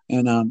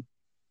 and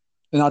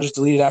I'll just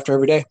delete it after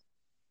every day.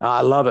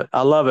 I love it.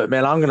 I love it,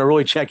 man. I'm going to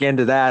really check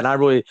into that.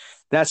 And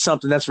that's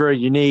something that's very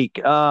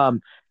unique.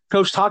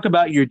 Coach, talk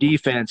about your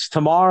defense.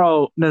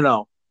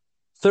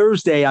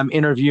 Thursday, I'm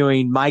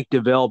interviewing Mike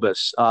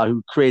DeVelbus,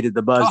 who created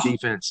the Buzz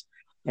defense.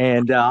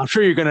 And I'm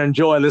sure you're going to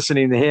enjoy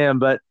listening to him.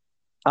 But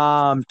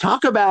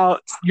talk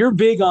about, you're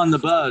big on the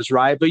Buzz,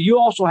 right? But you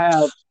also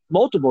have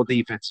multiple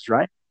defenses,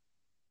 right?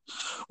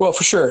 Well,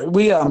 for sure.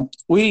 We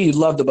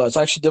love the Buzz.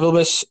 Actually,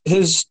 DeVelbus,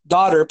 his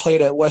daughter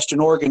played at Western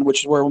Oregon,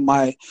 which is where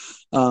one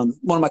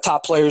of my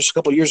top players a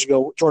couple of years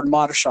ago, Jordan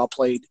Modershaw,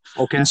 played.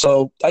 Okay. And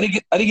so I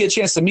didn't get a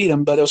chance to meet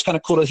him, but it was kind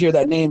of cool to hear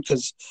that name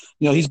because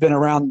he's been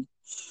around.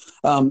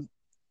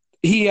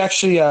 He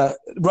actually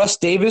Russ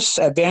Davis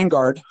at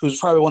Vanguard, who's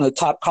probably one of the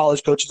top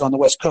college coaches on the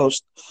West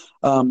Coast.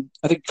 I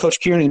think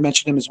Coach Kieran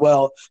mentioned him as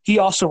well. He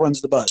also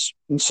runs the Buzz,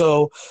 and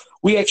so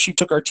we actually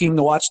took our team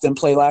to watch them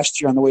play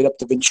last year on the way up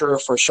to Ventura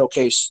for a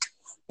showcase.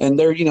 And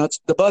they're,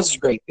 the Buzz is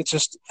great.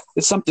 It's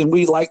something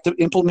we like to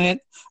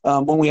implement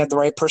when we have the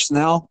right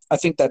personnel. I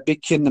think that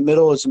big kid in the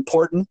middle is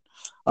important.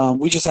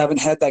 We just haven't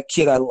had that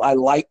kid I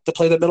like to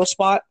play the middle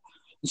spot.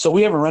 And so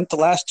we haven't run it the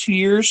last 2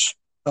 years.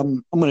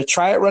 I'm going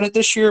to run it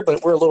this year,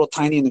 but we're a little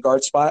tiny in the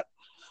guard spot.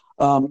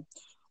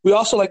 We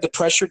also like the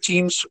pressure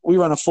teams. We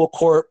run a full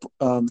court,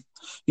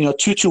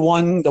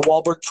 2-2-1, the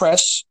Wahlberg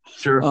press.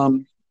 Sure.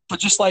 But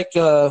just like,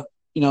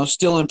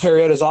 Steele and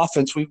Perrietta's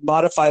offense, we've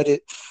modified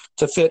it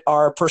to fit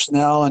our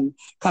personnel and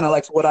kind of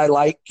like what I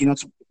like.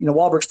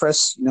 Wahlberg's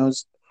press,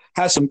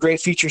 has some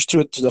great features to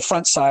it to the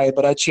front side,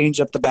 but I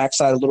changed up the back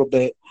side a little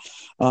bit.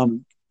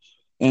 And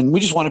we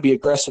just want to be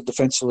aggressive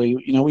defensively.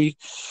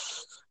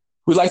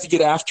 We like to get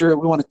after it.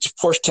 We want to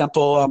force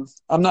tempo.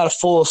 I'm not a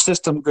full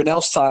system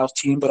Grinnell style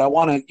team, but I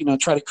want to,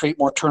 try to create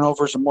more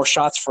turnovers and more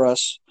shots for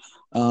us.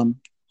 And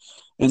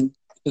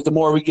the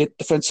more we get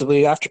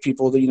defensively after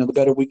people, the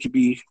better we could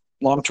be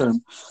long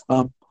term.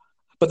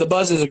 But the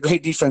Buzz is a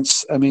great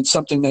defense. I mean,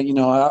 something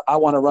that I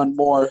want to run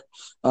more.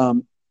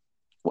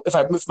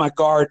 If my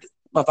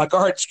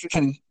guards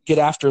can get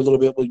after a little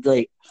bit, would be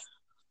great.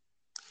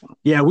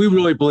 Yeah, we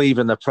really believe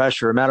in the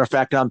pressure. Matter of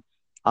fact,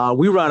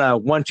 we run a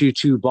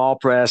 1-2-2 ball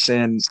press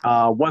and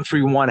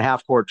 1-3-1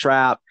 half court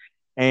trap,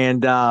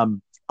 and I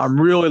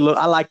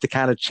like the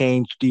kind of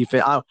change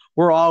defense.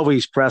 We're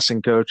always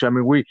pressing, coach. I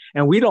mean,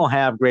 we don't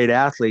have great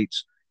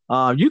athletes.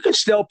 You can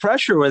still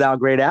pressure without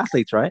great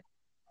athletes, right?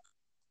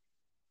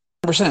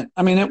 100%.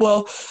 I mean,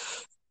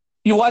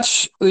 you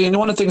watch.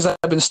 One of the things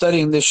I've been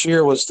studying this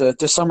year was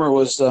this summer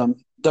was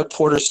Doug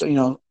Porter's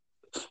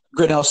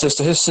Grinnell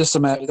system, his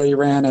system that he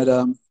ran at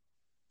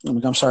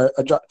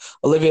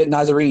Olivier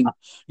Nazarene.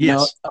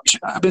 Yes.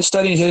 I've been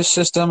studying his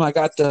system. I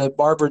got the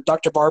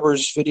Dr.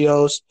 Barber's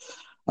videos.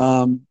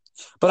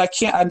 But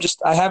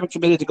I haven't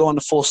committed to going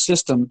the full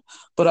system.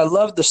 But I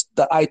love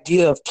the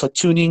idea of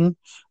platooning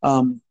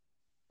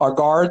our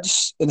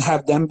guards and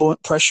have them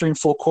pressuring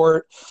full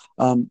court.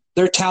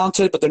 They're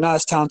talented, but they're not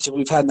as talented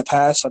we've had in the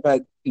past. I've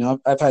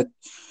had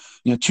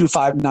 2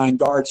 5'9"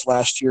 guards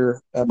last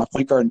year at my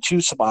point guard and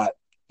 2 spot,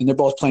 and they're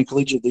both playing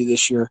collegiately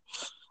this year.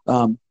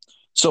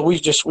 So we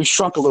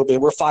shrunk a little bit.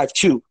 We're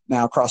 5'2"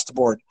 now across the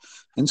board,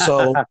 and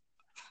so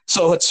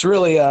it's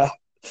really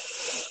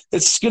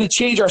it's going to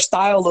change our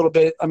style a little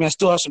bit. I mean, I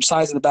still have some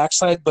size in the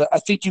backside, but I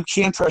think you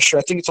can pressure.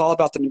 I think it's all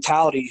about the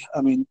mentality.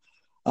 I mean,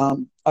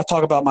 I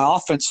talk about my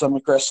offense. I'm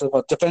aggressive,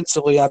 but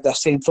defensively, I have that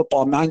same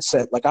football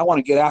mindset. Like, I want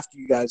to get after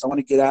you guys. I want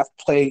to get after,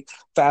 play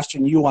faster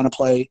than you want to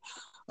play,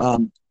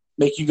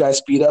 make you guys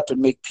speed up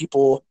and make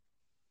people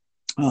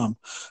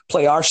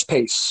play our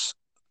pace.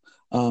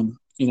 I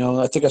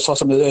think I saw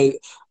something today.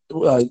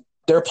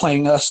 They're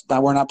playing us,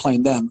 now we're not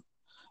playing them.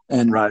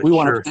 And right, we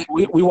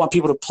want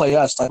people to play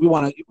us. Like, we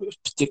want to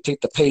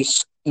dictate the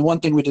pace. And one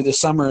thing we did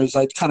this summer is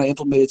I kind of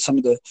implemented some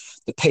of the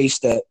pace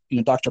that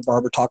Dr.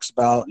 Barber talks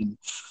about and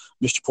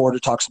Mr. Porter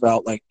talks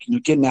about, like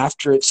getting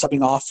after it,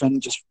 subbing often,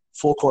 just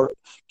full court,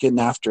 getting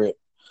after it.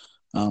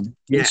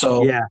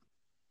 Yeah,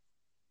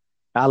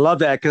 I love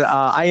that because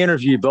I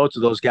interviewed both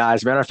of those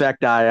guys. Matter of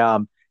fact, I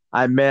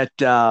met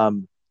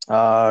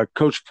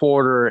Coach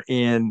Porter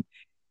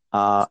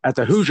at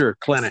the Hoosier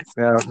Clinic.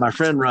 My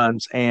friend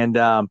runs, and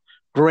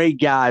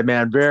great guy,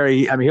 man.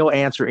 He'll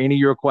answer any of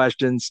your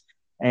questions,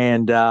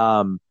 and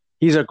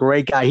he's a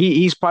great guy.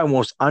 He's probably the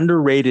most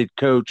underrated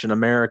coach in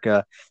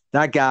America.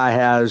 That guy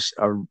has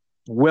a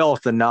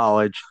wealth of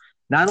knowledge,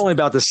 not only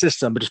about the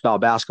system, but just about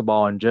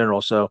basketball in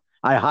general. So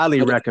I highly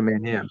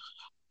recommend him.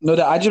 No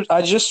doubt.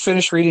 I just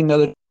finished reading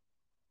another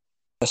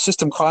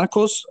System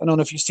Chronicles. I don't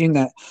know if you've seen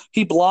that.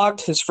 He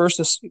blogged his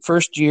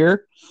first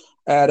year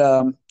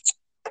when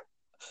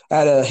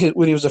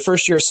he was a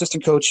first year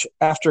assistant coach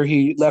after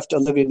he left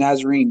Olivier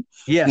Nazarene.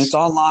 Yes, and it's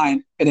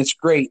online and it's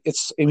great.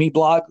 He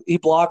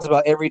blogs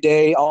about every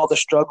day, all the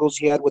struggles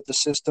he had with the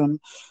system.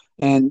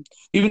 And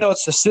even though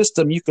it's the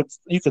system, you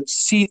could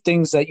see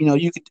things that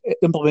you could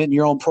implement in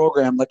your own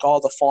program, like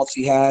all the faults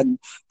he had and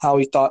how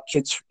he thought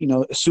kids,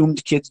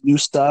 assumed kids knew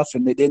stuff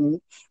and they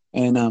didn't.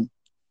 And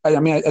I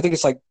think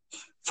it's like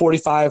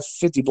 45,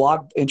 50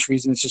 blog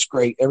entries, and it's just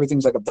great.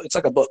 Everything's it's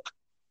like a book.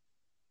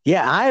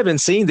 Yeah, I haven't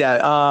seen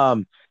that. I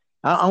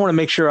want to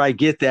make sure I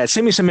get that.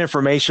 Send me some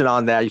information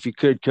on that if you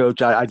could,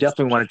 Coach. I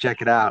definitely want to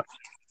check it out.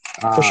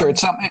 For sure.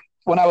 It's something.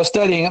 When I was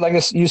studying, like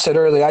you said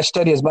earlier, I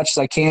study as much as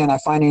I can. I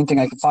find anything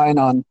I can find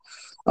on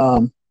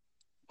if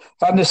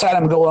I'm deciding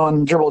I'm going to go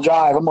on Dribble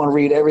Drive, I'm going to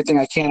read everything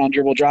I can on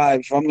Dribble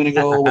Drive. If I'm going to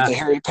go with the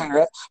Harry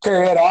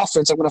Perrietta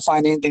offense, I'm going to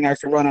find anything I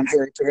can run on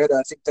Harry Perrietta.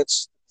 I think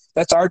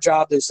that's our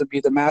job, is to be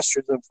the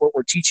masters of what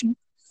we're teaching.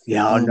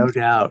 Yeah, no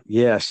doubt.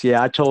 Yes.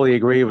 Yeah, I totally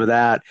agree with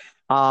that.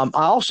 I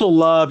also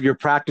love your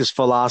practice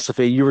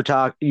philosophy. You were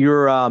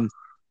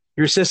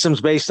your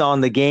system's based on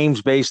the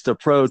games-based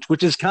approach,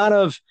 which is kind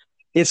of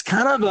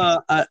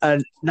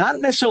a not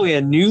necessarily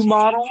a new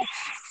model,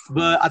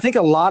 but I think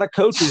a lot of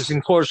coaches, and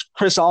of course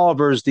Chris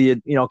Oliver's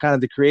the kind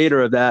of the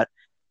creator of that.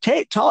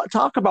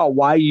 Talk about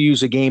why you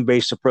use a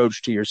game-based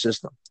approach to your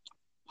system.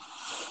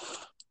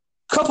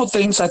 Couple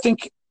things. I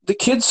think the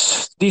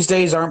kids these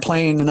days aren't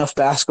playing enough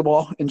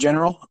basketball in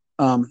general.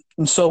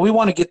 And so we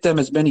want to get them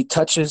as many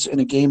touches in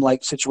a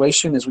game-like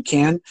situation as we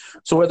can.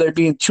 So whether it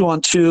be in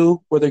 2-on-2,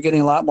 where they're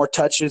getting a lot more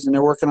touches and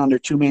they're working on their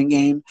two-man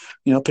game,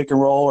 pick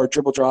and roll or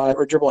dribble drive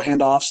or dribble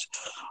handoffs,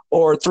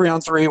 or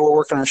 3-on-3, we're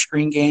working on our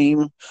screen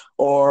game,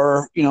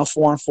 or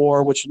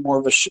 4-on-4, which is more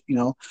of a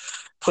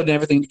putting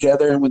everything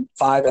together, and with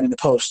 5 and in the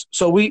post.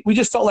 So we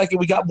just felt like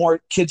we got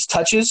more kids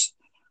touches,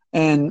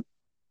 and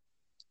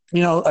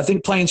I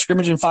think playing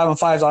scrimmage in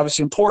 5-on-5 is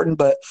obviously important,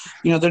 but,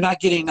 they're not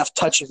getting enough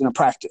touches in a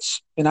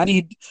practice. And I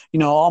need,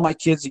 all my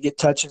kids to get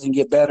touches and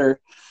get better.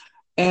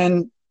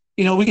 And,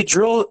 we could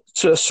drill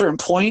to a certain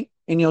point,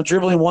 and,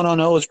 dribbling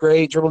 1-on-0 is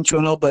great, dribbling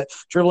 2-on-0, but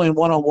dribbling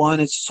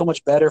 1-on-1 is so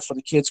much better for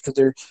the kids because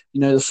they're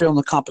feeling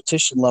the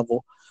competition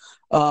level.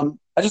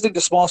 I just think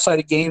the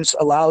small-sided games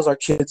allows our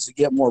kids to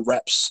get more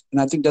reps,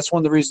 and I think that's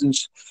one of the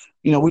reasons,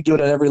 we do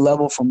it at every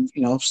level from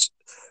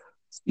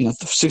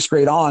sixth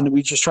grade on.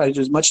 We just try to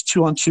do as much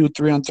 2-on-2,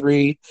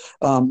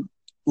 3-on-3,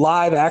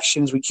 live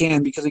action as we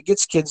can because it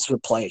gets kids to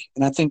play.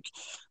 And I think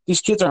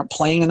these kids aren't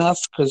playing enough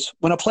because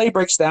when a play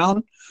breaks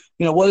down,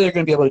 what are they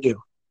going to be able to do?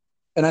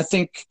 And I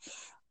think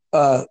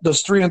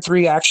those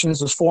 3-on-3 actions,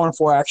 those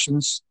 4-on-4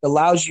 actions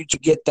allows you to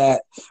get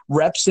that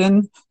reps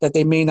in that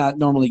they may not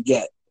normally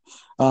get.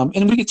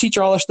 And we could teach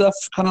all our stuff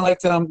kind of like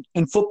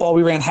in football,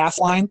 we ran half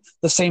line,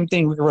 the same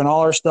thing. We could run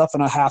all our stuff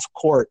on a half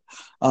court,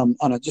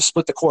 just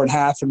split the court in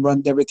half and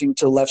run everything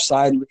to the left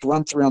side. And we could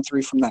run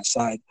 3-on-3 from that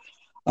side.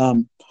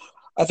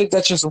 I think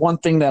that's just one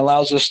thing that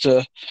allows us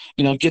to,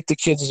 get the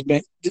kids.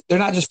 They're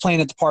not just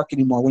playing at the park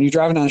anymore. When you're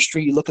driving down the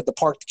street, you look at the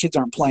park, the kids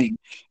aren't playing.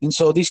 And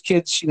so these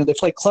kids, they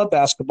play club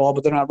basketball,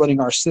 but they're not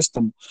running our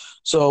system.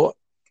 So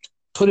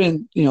put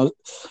in,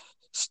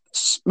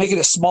 make it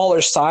a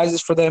smaller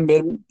sizes for them,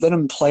 let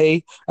them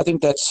play. I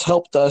think that's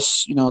helped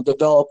us,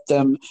 develop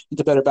them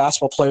into better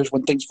basketball players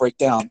when things break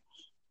down.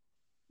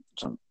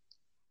 So.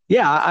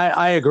 Yeah,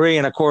 I agree.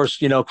 And of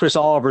course, Chris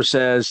Oliver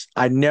says,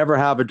 I never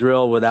have a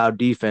drill without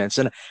defense.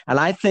 And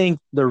I think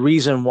the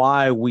reason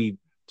why we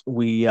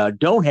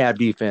don't have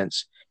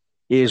defense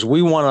is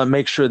we want to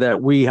make sure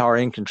that we are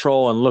in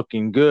control and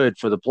looking good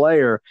for the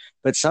player.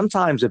 But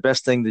sometimes the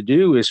best thing to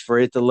do is for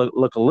it to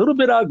look a little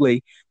bit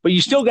ugly, but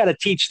you still got to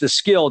teach the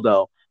skill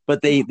though.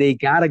 But they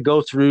got to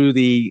go through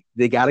the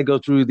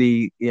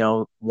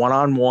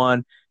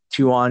 1-on-1,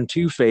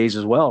 2-on-2 phase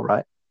as well,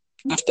 right?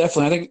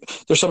 Definitely. I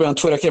think there's somebody on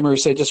Twitter, I can't remember,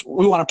 say just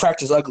we want to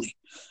practice ugly.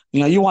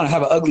 You want to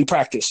have an ugly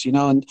practice,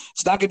 and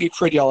it's not going to be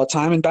pretty all the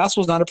time. And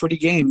basketball's not a pretty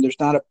game. There's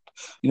not a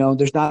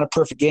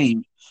perfect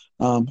game.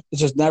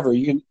 It's just never.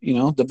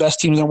 The best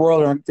teams in the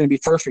world aren't going to be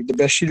perfect. The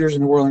best shooters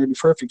in the world aren't going to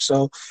be perfect.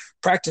 So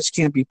practice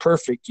can't be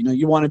perfect.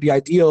 You want to be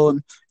ideal.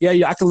 And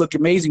yeah, I can look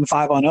amazing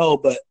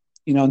 5-on-0, but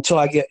until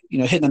I get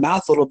hit in the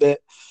mouth a little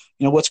bit,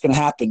 what's going to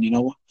happen?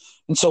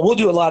 And so we'll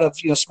do a lot of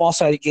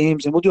small-sided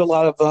games, and we'll do a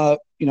lot of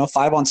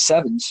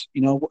 5-on-7s.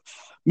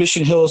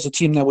 Mission Hill is the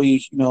team that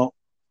we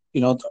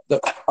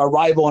our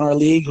rival in our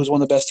league, who's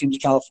one of the best teams in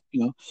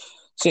California.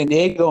 San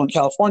Diego and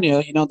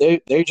California,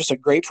 they're just a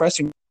great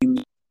pressing team.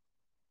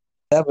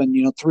 7,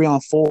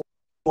 3-on-4,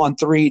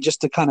 1-3,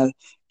 just to kind of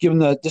give them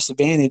the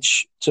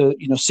disadvantage to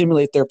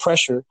simulate their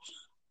pressure.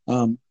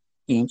 Some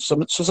of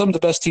the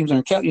best teams in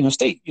our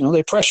state,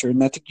 they pressure,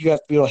 and I think you have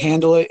to be able to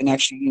handle it and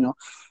actually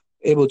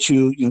able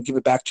to give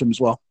it back to them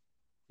as well.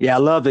 Yeah, I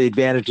love the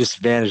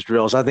advantage-disadvantage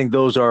drills. I think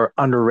those are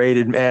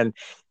underrated, man,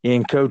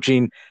 in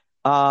coaching.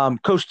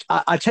 Coach,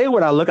 I tell you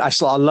what I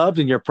loved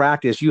in your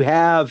practice. You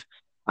have,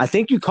 I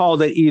think you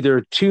called it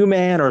either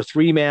 2-man or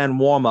 3-man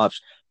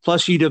warm-ups,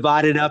 plus you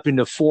divide it up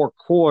into 4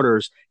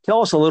 quarters.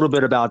 Tell us a little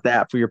bit about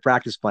that for your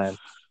practice plan.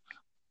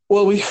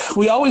 Well,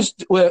 we always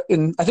 –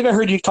 and I think I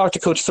heard you talk to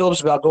Coach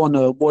Phillips about going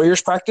to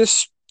Warriors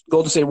practice,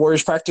 Golden State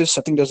Warriors practice.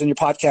 I think that was in your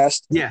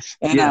podcast. Yes,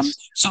 and, yes.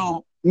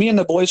 So me and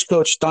the boys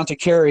coach, Dante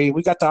Carey,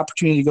 we got the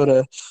opportunity to go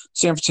to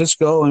San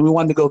Francisco, and we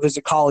wanted to go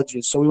visit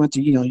colleges. So we went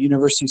to,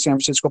 University of San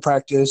Francisco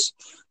practice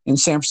and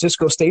San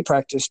Francisco State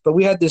practice. But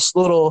we had this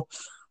little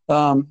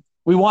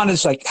we wanted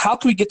to, how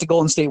can we get to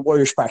Golden State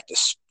Warriors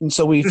practice? And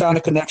so we found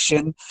a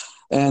connection,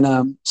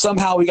 and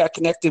somehow we got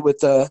connected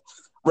with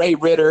Ray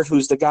Ritter,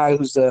 who's the guy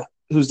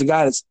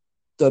that's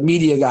the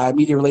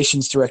media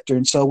relations director.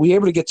 And so we were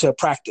able to get to a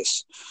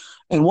practice.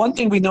 And one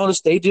thing we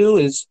noticed they do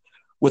is,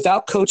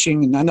 without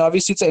coaching, and I know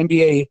obviously it's the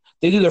NBA,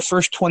 they do their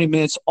first 20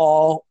 minutes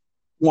all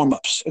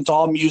warm-ups. It's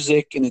all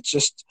music, and it's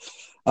just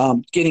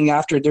getting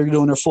after it. They're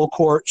doing their full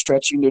court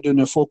stretching. They're doing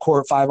their full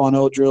court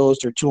 5-on-0 drills,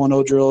 their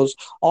 2-on-0 drills,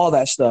 all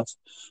that stuff.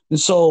 And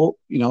so,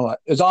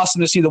 it's awesome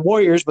to see the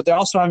Warriors, but they're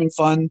also having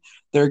fun.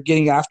 They're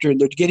getting after it.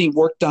 They're getting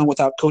work done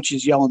without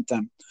coaches yelling at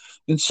them.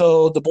 And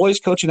so the boys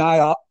coach and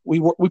I,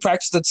 we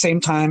practiced at the same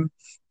time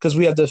because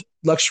we have the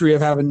luxury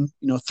of having,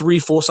 3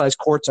 full-size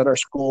courts at our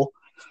school.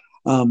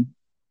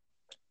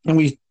 And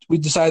we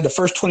decided the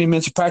first 20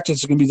 minutes of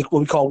practice is going to be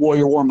what we call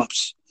warrior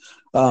warm-ups.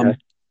 Okay.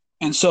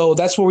 And so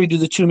that's where we do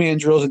the 2-man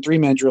drills and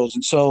 3-man drills.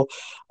 And so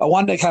I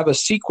wanted to have a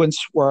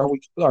sequence where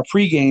our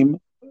pregame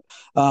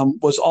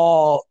was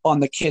all on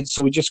the kids.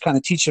 So we just kind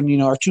of teach them,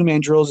 our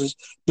 2-man drills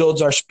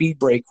builds our speed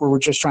break, where we're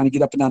just trying to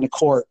get up and down the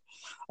court.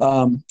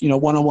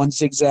 1-on-1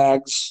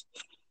 zigzags,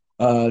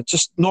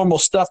 just normal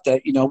stuff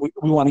that,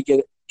 we want to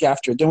get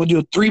after. Then we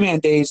do 3-man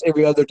days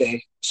every other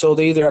day. So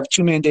they either have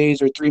 2-man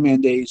days or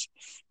 3-man days.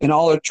 And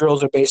all our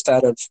drills are based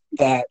out of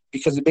that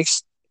because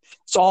it's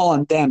all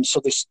on them. So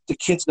the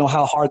kids know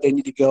how hard they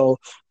need to go.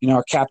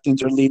 Our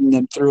captains are leading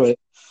them through it.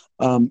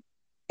 And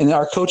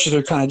our coaches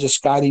are kind of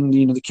just guiding,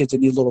 the kids that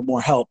need a little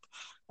more help.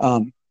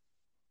 I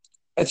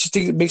just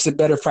think it makes it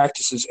better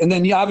practices. And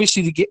then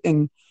obviously to get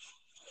in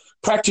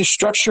practice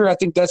structure, I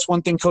think that's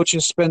one thing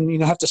coaches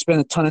have to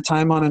spend a ton of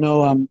time on. I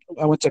know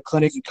I went to a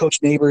clinic and Coach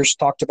Neighbors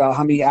talked about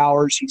how many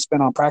hours he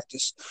spent on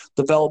practice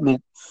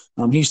development.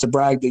 He used to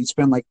brag that he'd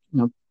spend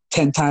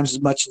 10 times as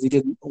much as he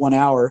did 1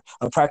 hour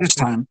of practice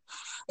time.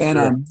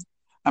 And,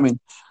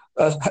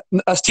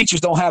 us teachers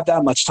don't have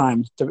that much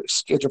time to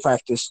schedule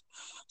practice.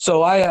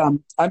 So I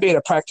made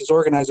a practice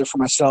organizer for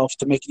myself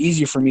to make it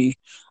easier for me.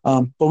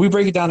 But we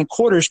break it down in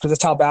quarters because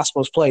that's how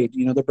basketball is played.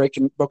 You know, they're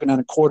broken down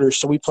in quarters.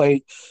 So we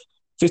play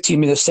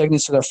 15-minute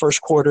segments of our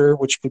first quarter,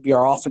 which could be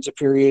our offensive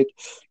period.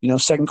 You know,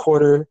 second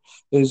quarter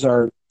is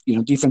our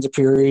defensive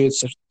periods.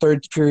 The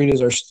third period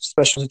is our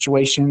special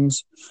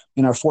situations,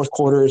 and our fourth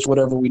quarter is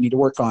whatever we need to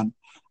work on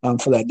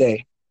for that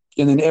day.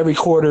 And then every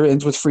quarter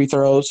ends with free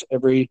throws.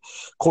 Every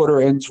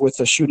quarter ends with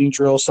a shooting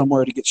drill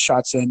somewhere to get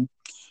shots in.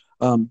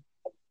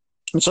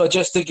 And so I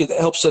just think it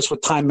helps us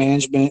with time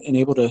management and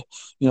able to,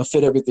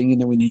 fit everything in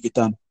that we need to get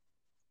done.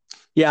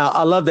 Yeah,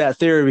 I love that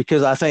theory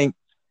because I think,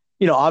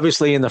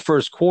 obviously in the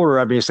first quarter,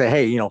 I mean, you say,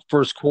 hey,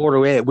 first quarter,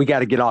 we got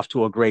to get off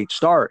to a great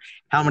start.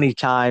 How many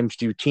times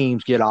do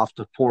teams get off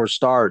to poor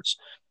starts?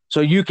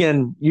 So you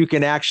can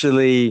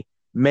actually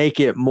make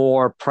it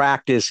more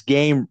practice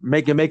game,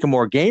 make it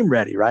more game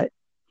ready, right?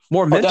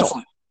 More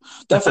mental.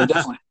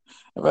 Definitely.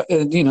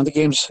 And, the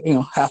game's,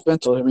 half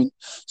mental. I mean,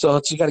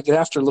 so you got to get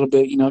after a little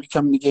bit, if you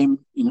come in the game,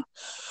 we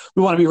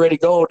want to be ready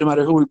to go no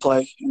matter who we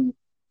play. And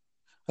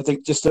I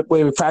think just the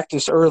way we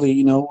practice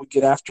early, we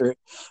get after it.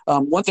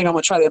 One thing I'm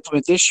going to try to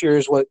implement this year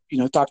is what,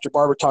 Dr.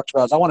 Barber talked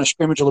about is I want to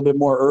scrimmage a little bit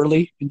more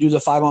early and do the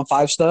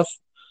 5-on-5 stuff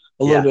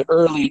a little bit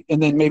early.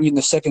 And then maybe in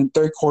the second and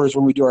third quarters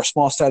when we do our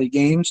small static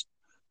games,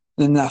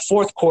 and then that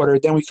fourth quarter,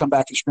 then we come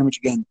back and scrimmage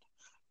again.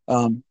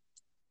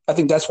 I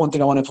think that's one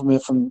thing I want to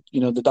implement from,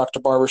 the Dr.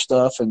 Barber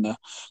stuff and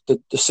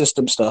the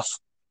system stuff.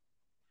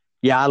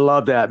 Yeah, I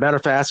love that. Matter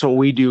of fact, that's what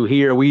we do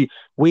here. We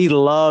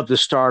love to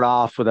start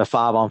off with a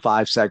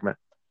 5-on-5 segment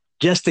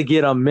just to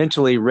get them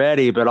mentally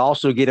ready, but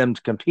also get them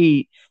to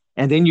compete.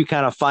 And then you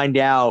kind of find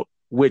out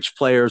which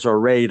players are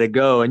ready to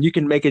go and you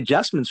can make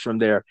adjustments from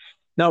there.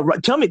 Now,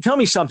 tell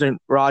me something,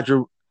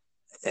 Roger,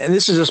 and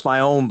this is just my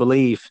own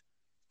belief.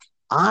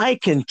 I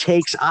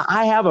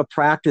have a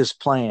practice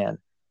plan.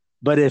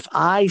 But if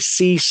I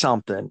see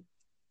something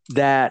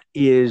that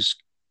is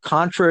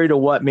contrary to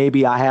what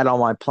maybe I had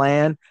on my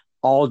plan,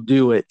 I'll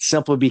do it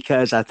simply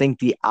because I think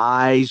the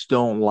eyes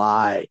don't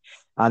lie.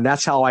 And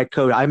that's how I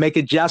coach. I make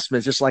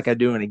adjustments just like I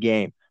do in a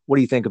game. What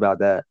do you think about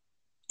that?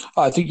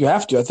 I think you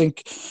have to. I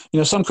think,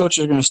 some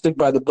coaches are going to stick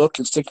by the book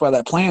and stick by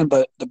that plan,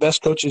 but the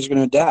best coaches are going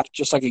to adapt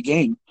just like a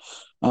game.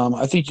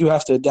 I think you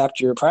have to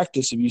adapt your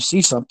practice. If you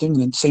see something,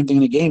 then same thing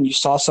in a game. You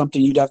saw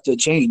something, you'd have to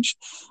change.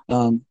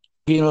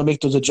 Being able to make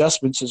those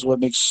adjustments is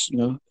what makes,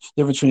 the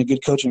difference between a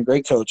good coach and a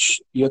great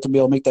coach. You have to be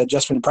able to make that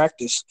adjustment in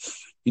practice.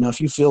 If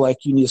you feel like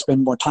you need to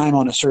spend more time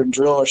on a certain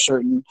drill or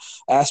certain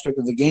aspect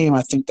of the game,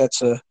 I think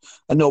that's a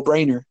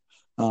no-brainer.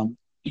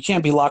 You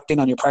can't be locked in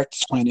on your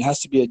practice plan. It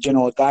has to be a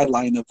general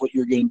guideline of what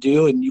you're going to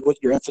do and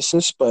what your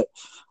emphasis. But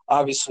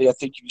obviously, I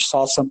think if you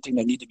saw something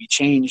that needed to be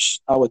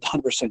changed, I would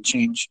 100%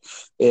 change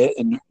it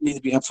and need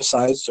to be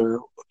emphasized.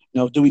 Or,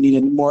 do we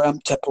need a more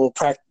up-tempo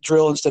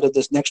drill instead of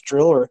this next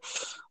drill? Or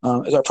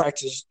is our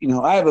practice,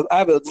 I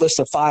have a list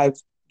of 5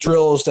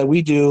 drills that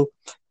we do.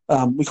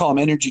 We call them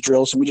energy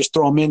drills, and we just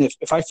throw them in.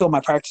 If I feel my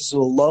practice is a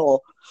little low,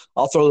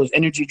 I'll throw those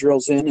energy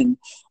drills in, and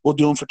we'll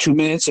do them for 2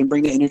 minutes and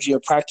bring the energy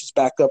of practice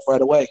back up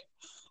right away.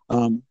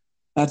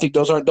 I think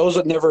those are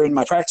never in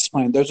my practice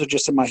plan. Those are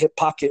just in my hip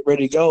pocket,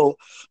 ready to go.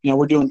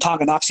 We're doing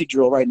Tonganoxie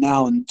drill right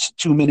now, and it's a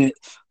 2-minute,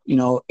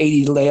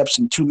 80 layups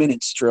in 2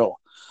 minutes drill.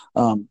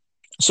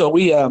 So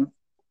we I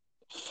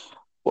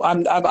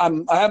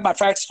have my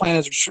practice plan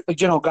as a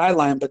general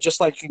guideline, but just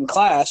like in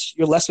class,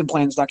 your lesson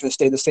plan is not going to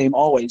stay the same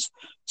always.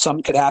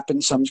 Some could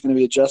happen, some's going to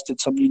be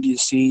adjusted, some you need to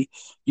see.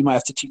 You might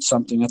have to teach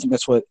something. I think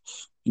that's what,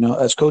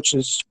 as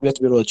coaches, we have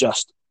to be able to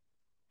adjust.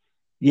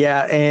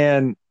 Yeah,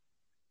 and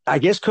I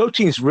guess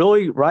coaching is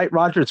really, right,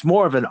 Roger, it's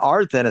more of an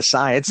art than a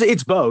science.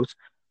 It's both,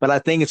 but I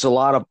think it's a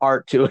lot of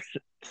art to it,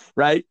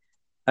 right?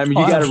 I mean,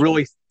 you got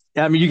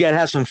to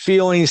have some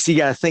feelings. You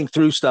got to think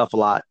through stuff a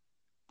lot.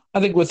 I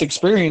think with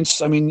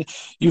experience, I mean,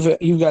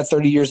 you've got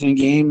 30 years in a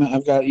game.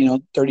 I've got,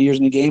 30 years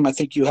in a game. I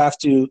think you have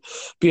to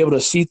be able to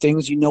see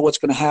things. You know what's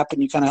going to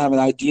happen. You kind of have an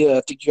idea.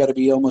 I think you got to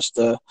be almost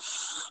a,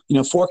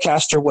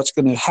 forecaster what's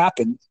going to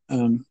happen.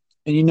 And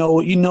you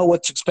know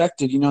what's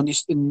expected.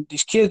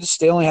 These kids,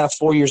 they only have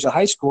 4 years of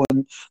high school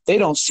and they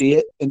don't see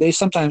it. And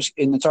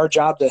it's our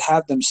job to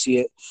have them see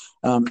it.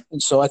 And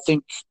so I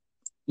think,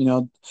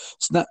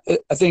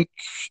 I think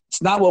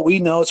it's not what we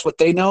know, it's what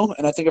they know.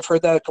 And I think I've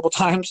heard that a couple of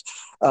times.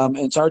 And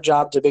it's our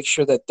job to make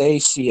sure that they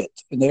see it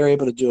and they're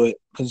able to do it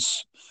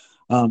because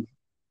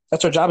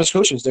that's our job as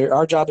coaches.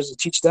 Our job is to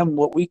teach them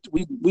what we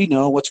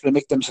know, what's going to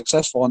make them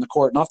successful on the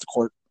court and off the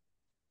court.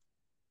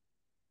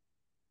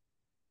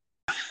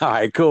 All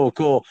right,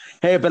 cool.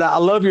 Hey, but I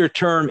love your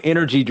term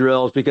energy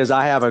drills because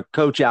I have a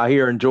coach out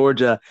here in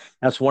Georgia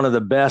that's one of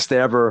the best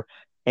ever.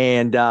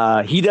 And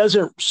he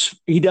doesn't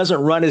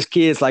run his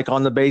kids like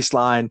on the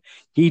baseline.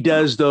 He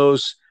does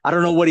those, I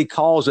don't know what he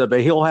calls it,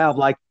 but he'll have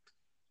like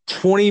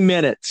 20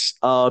 minutes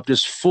of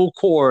just full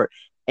court.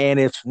 And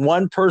if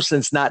one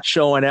person's not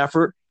showing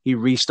effort, he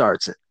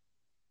restarts it.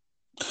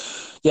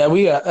 Yeah,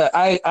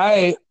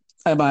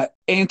 I'm a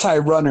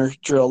anti-runner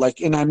drill,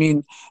 and I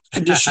mean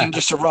conditioning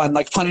just to run,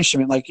 like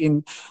punishment.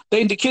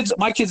 The kids,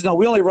 my kids know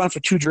we only run for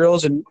 2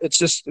 drills, and it's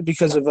just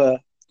because of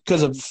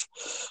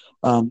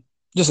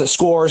just a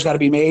score has got to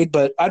be made.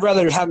 But I'd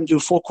rather have them do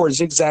full court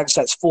zigzags,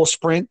 that's full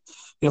sprint,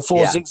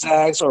 full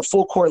zigzags, or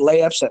full court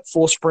layups at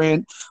full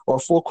sprint, or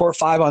full court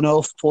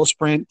 5-on-0 full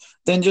sprint,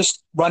 than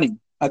just running.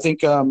 I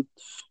think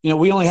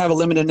we only have a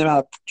limited amount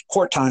of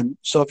court time,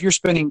 so if you're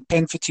spending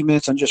 10, 15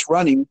 minutes on just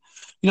running,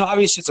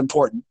 obviously it's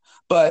important.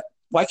 But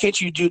why can't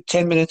you do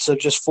 10 minutes of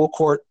just full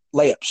court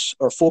layups,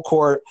 or full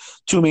court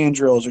 2-man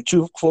drills, or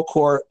full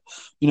court,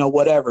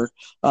 whatever?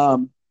 I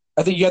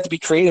think you have to be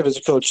creative as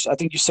a coach. I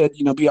think you said,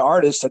 be an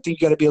artist. I think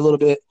you got to be a little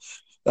bit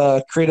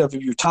creative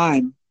of your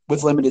time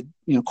with limited,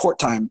 court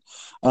time.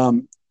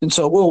 And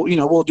so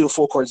we'll do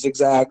full court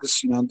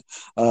zigzags.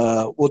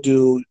 We'll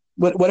do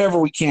whatever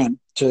we can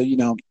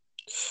to,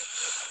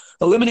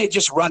 eliminate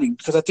just running,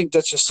 because I think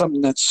that's just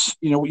something that's,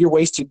 you're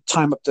wasting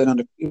time up there. I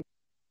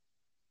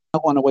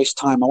don't want to waste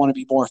time. I want to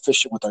be more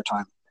efficient with our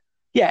time.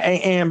 Yeah,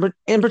 and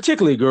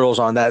particularly girls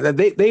on that.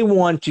 They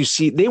want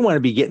to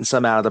be getting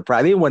some out of the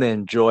practice. They want to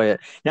enjoy it.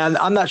 Now,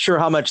 I'm not sure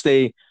how much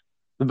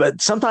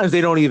but sometimes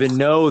they don't even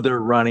know they're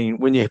running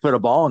when you put a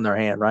ball in their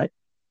hand, right?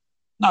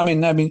 No, I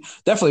mean,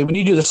 definitely when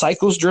you do the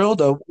cycles drill,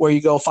 where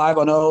you go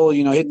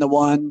 5-on-0, hitting the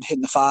 1,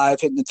 hitting the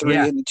 5, hitting the 3,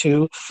 hitting the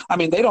 2. I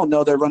mean, they don't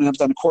know they're running up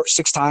down the court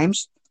 6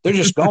 times. They're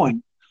just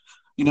going.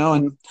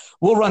 And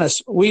we'll run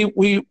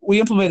we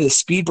implemented a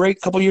speed break a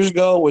couple years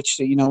ago, which,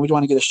 we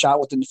want to get a shot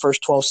within the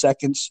first 12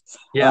 seconds.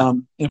 Yeah.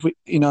 If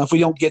we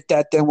don't get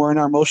that, then we're in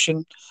our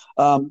motion.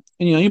 And,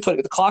 you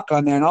put the clock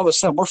on there, and all of a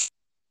sudden we're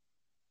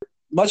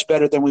much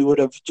better than we would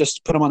have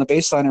just put them on the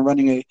baseline and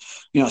running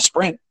a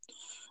sprint.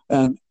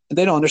 And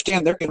they don't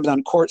understand. They're getting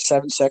down court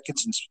 7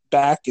 seconds and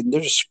back, and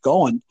they're just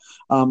going.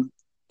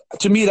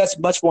 To me, that's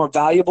much more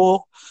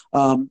valuable.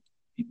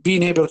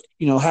 Being able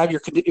to, have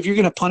if you're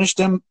going to punish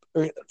them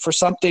for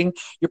something,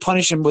 you're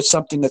punishing them with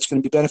something that's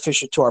going to be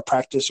beneficial to our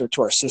practice or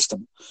to our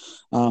system.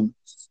 And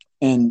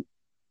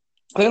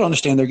they don't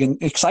understand they're getting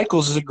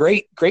cycles is a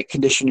great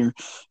conditioner.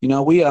 I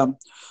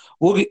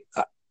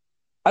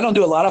don't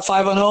do a lot of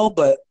 5-on-0,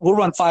 but we'll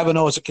run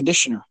 5-on-0 as a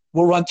conditioner.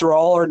 We'll run through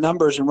all our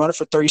numbers and run it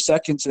for 30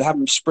 seconds and have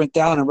them sprint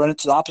down and run it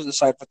to the opposite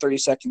side for 30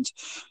 seconds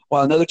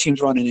while another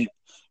team's running it.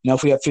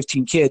 If we have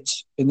 15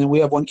 kids, and then we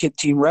have one kid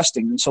team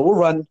resting. And so we'll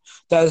run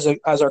that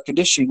as our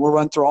conditioning. We'll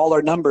run through all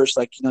our numbers.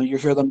 You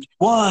hear them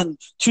 1,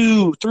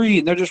 2, 3,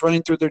 and they're just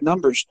running through their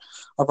numbers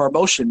of our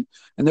motion,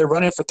 and they're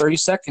running for 30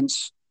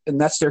 seconds,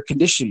 and that's their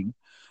conditioning.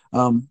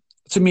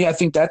 To me, I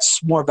think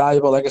that's more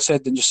valuable, like I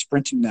said, than just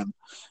sprinting them.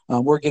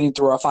 We're getting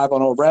through our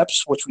 5-on-0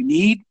 reps, which we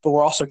need, but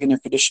we're also getting their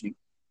conditioning.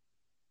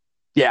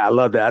 Yeah, I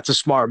love that. That's a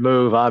smart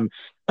move.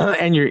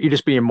 And you're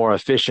just being more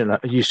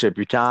efficient use of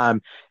your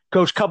time.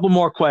 Coach, couple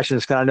more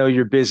questions, because I know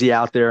you're busy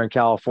out there in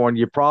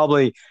California.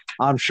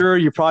 I'm sure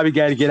you probably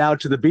got to get out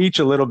to the beach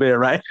a little bit,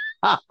 right?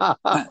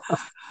 Yeah,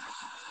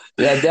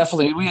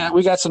 definitely.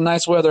 We got some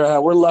nice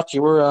weather. We're lucky.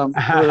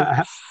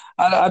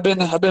 I've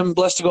been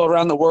blessed to go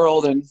around the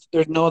world, and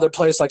there's no other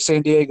place like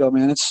San Diego,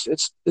 man.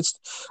 It's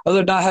other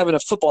than not having a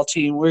football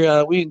team,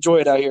 we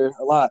enjoy it out here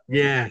a lot.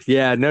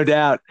 Yeah, no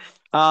doubt.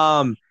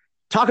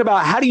 Talk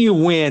about, how do you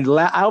win?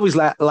 I always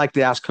like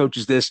to ask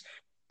coaches this.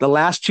 The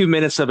last 2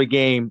 minutes of a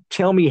game,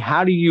 tell me,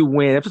 how do you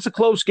win? If it's a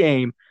close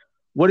game,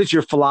 what is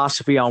your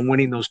philosophy on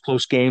winning those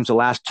close games, the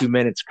last 2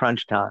 minutes,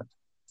 crunch time?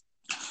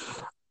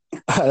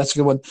 That's a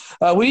good one.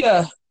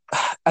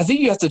 I think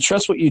you have to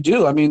trust what you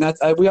do. I mean,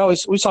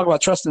 we talk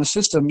about trusting the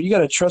system. You got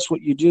to trust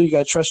what you do. You got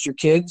to trust your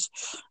kids.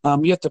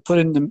 You have to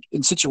put them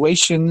in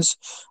situations,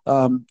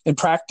 in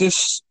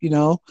practice,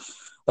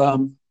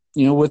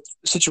 with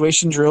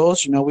situation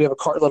drills. We have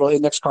little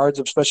index cards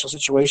of special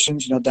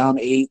situations, down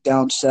 8,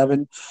 down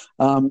 7.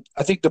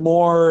 I think the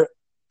more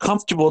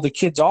comfortable the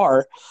kids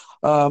are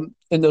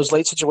in those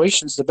late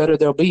situations, the better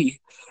they'll be.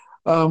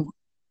 And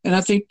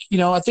I think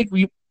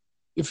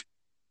if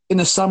in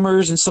the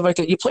summers and stuff like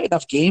that, you play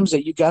enough games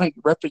that you got to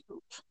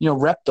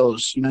rep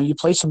those. You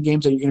play some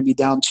games that you're going to be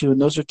down to, and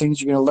those are things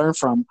you're going to learn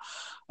from.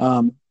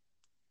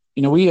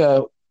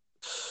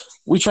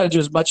 We try to do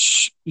as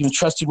much,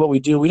 trusting what we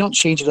do. We don't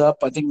change it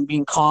up. I think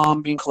being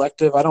calm, being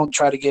collective. I don't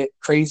try to get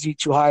crazy,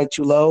 too high,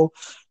 too low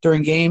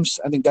during games.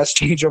 I think that's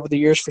changed over the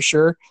years for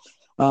sure.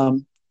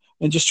 And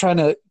just trying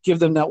to give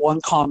them that one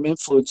calm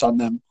influence on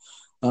them.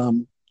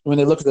 When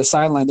they look at the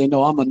sideline, they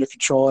know I'm under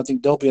control. I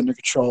think they'll be under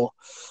control.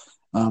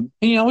 And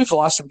we've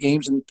lost some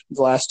games in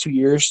the last 2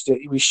 years that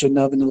we shouldn't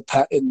have in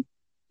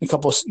a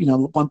couple,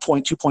 1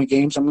 point, 2 point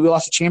games. I mean, we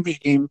lost a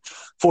championship game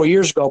 4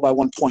 years ago by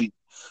 1 point.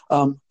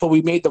 But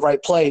we made the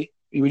right play.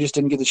 We just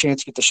didn't get the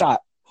chance to get the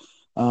shot.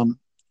 So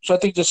I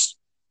think just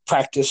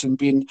practice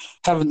and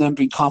having them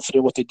be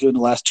confident what they do in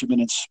the last 2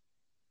 minutes.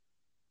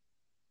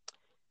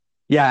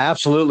 Yeah,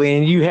 absolutely.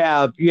 And you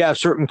have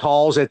certain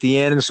calls at the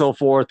end and so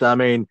forth. I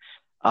mean,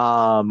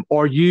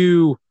 are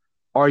you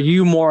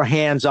more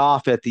hands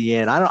off at the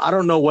end? I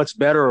don't know what's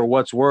better or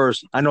what's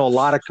worse. I know a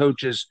lot of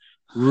coaches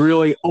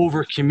really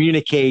over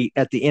communicate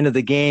at the end of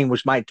the game,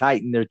 which might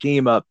tighten their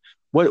team up.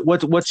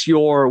 What's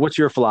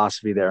your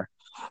philosophy there?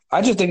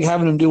 I just think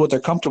having them do what they're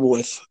comfortable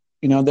with.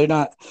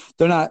 Their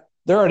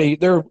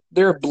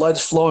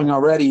blood's flowing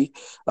already.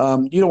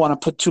 You don't want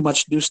to put too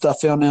much new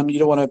stuff on them. You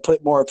don't want to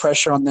put more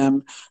pressure on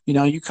them.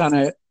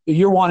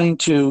 You're wanting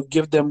to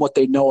give them what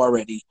they know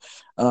already.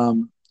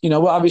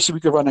 Obviously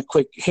we could run a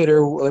quick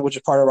hitter, which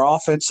is part of our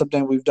offense,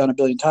 something we've done a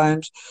billion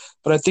times.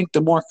 But I think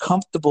the more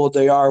comfortable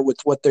they are with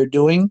what they're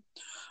doing,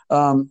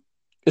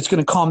 it's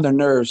going to calm their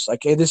nerves.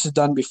 Like, hey, this is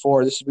done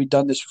before. We've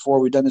done this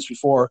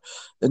before.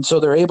 And so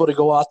they're able to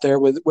go out there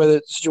with whether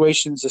the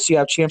situation's a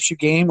CIF championship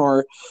game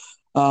or,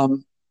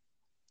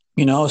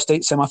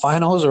 state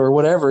semifinals or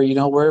whatever,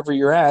 wherever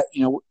you're at,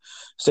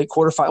 state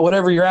quarterfinal,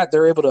 whatever you're at,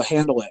 they're able to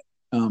handle it.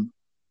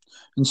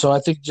 And so I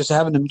think just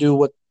having them do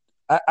what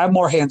I'm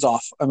more hands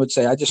off, I would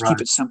say. I just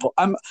keep it simple.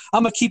 I'm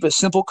a keep it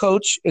simple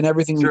coach in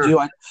everything we do.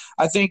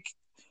 I think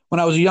when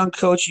I was a young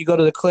coach, you go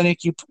to the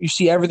clinic, you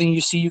see everything you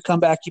see, you come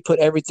back, you put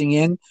everything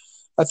in.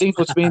 I think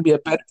what's made me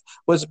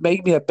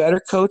a better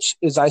coach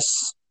is I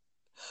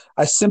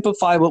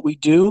simplify what we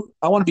do.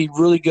 I want to be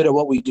really good at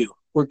what we do.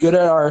 We're good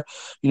at our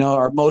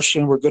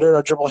motion. We're good at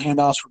our dribble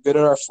handoffs. We're good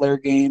at our flare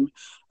game.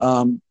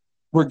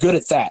 We're good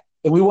at that.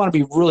 And we want to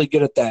be really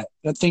good at that.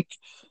 And I think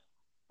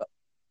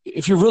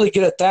if you're really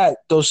good at that,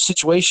 those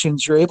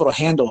situations you're able to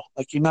handle.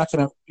 Like, you're not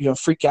going to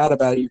freak out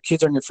about it. Your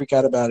kids aren't going to freak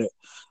out about it.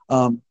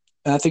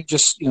 And I think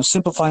just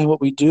simplifying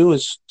what we do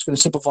is going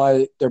to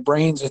simplify their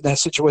brains in that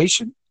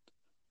situation.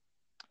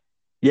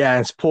 Yeah,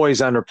 it's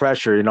poised under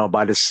pressure,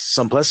 by this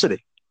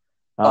simplicity.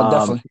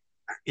 Definitely.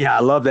 Yeah,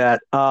 I love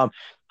that.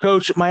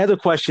 Coach, my other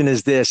question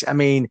is this. I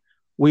mean,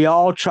 we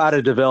all try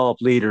to develop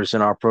leaders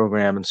in our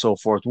program and so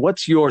forth.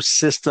 What's your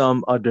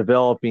system of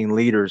developing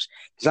leaders?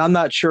 Because I'm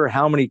not sure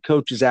how many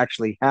coaches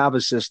actually have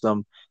a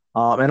system.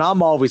 And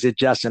I'm always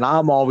adjusting.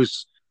 I'm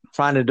always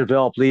trying to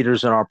develop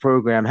leaders in our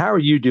program. How are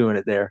you doing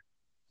it there?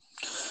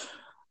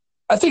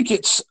 I think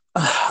it's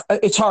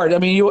hard. I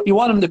mean, you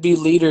want them to be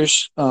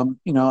leaders, on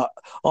and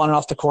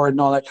off the court and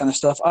all that kind of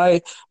stuff.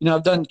 I've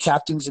done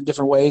captains in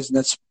different ways, and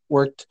that's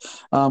worked.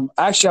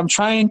 Actually, I'm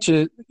trying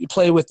to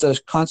play with the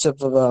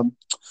concept of I'm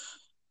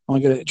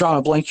going to draw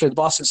a blank here. The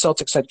Boston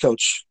Celtics head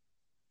coach,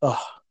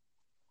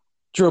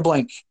 drew a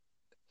blank.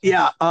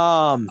 Yeah.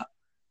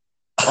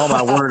 Oh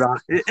my word!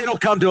 It'll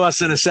come to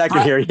us in a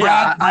second here.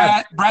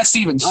 Yeah, Brad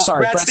Stevens.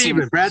 Sorry,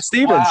 Brad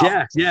Stevens.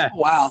 Wow. Yeah.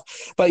 Wow.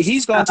 But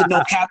he's gone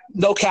to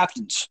no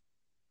captains.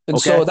 And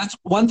so that's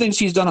one thing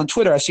he's done on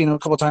Twitter. I've seen him a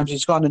couple of times.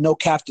 He's gone to no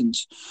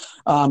captains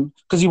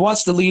because he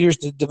wants the leaders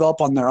to develop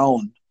on their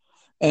own.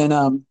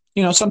 And,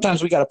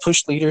 sometimes we got to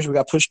push leaders. We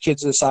got to push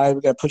kids to the side.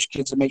 We got to push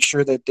kids to make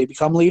sure that they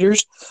become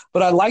leaders.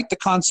 But I like the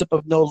concept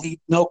of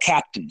no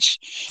captains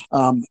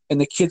and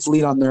the kids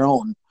lead on their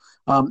own.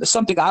 It's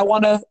something I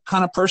want to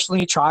kind of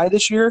personally try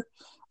this year.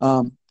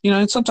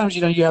 And sometimes,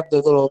 you have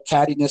the little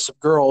cattiness of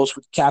girls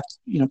with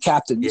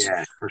captains.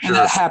 Yeah, for sure. And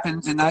that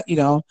happens. And that,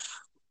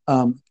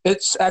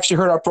 it's actually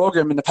hurt our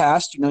program in the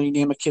past. You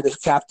name a kid as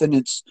captain,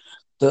 it's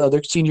the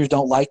other seniors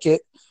don't like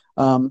it.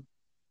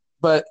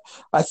 But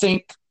I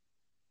think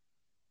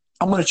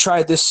I'm going to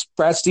try this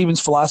Brad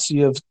Stevens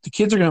philosophy of the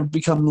kids are going to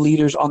become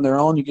leaders on their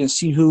own. You're going to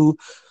see who,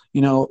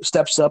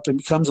 steps up and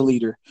becomes a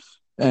leader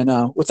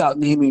and without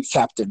naming a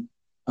captain.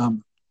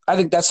 I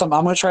think that's something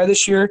I'm going to try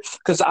this year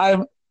because I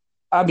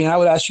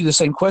would ask you the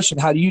same question.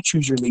 How do you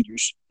choose your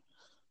leaders?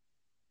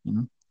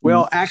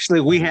 Well,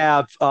 actually, we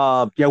have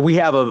a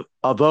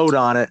vote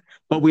on it,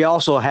 but we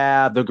also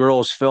have the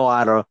girls fill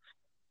out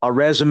a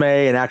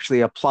resume and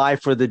actually apply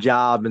for the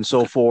job and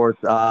so forth.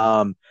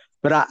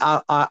 But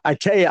I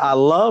tell you, I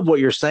love what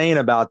you're saying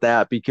about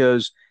that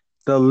because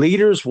the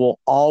leaders will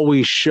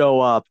always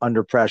show up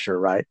under pressure,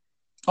 right?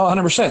 Oh,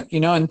 100%.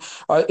 And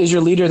is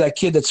your leader that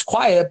kid that's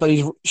quiet, but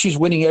she's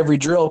winning every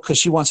drill because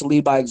she wants to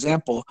lead by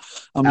example?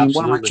 I mean,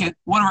 one of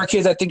our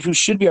kids, I think, who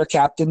should be our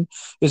captain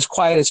is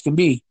quiet as can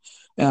be.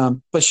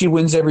 But she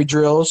wins every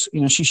drills.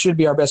 She should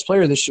be our best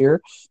player this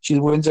year. She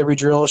wins every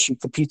drill. She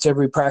competes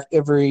every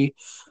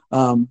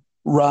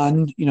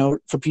run,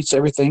 competes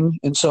everything.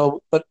 And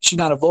so, but she's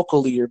not a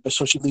vocal leader, but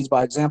so she leads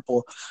by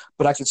example.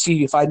 But I could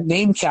see if I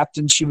named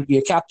captain, she would be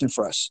a captain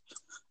for us.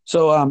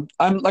 So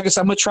I'm like I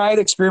said, I'm going to try to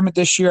experiment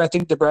this year. I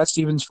think the Brad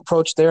Stevens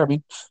approach there, I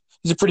mean,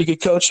 he's a pretty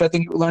good coach. I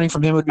think learning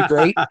from him would be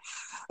great.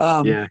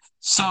 Yeah.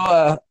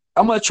 So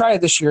I'm going to try it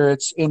this year.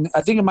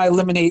 I think it might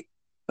eliminate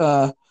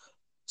some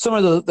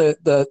of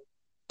the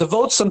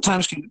votes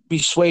sometimes can be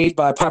swayed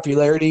by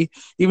popularity,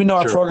 even though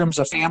our program's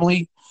a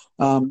family.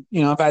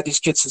 I've had these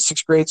kids since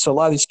sixth grade, so a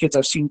lot of these kids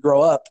I've seen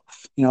grow up,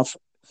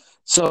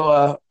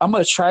 So I'm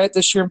going to try it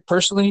this year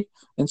personally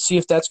and see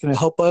if that's going to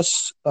help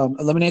us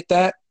eliminate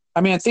that. I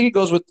mean, I think it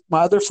goes with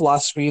my other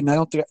philosophy, and I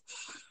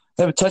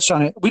haven't touched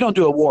on it. We don't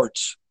do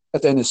awards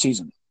at the end of the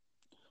season.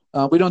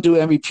 We don't do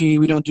MVP.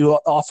 We don't do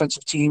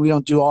offensive team. We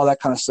don't do all that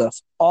kind of stuff.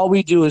 All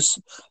we do is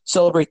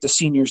celebrate the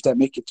seniors that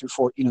make it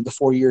through the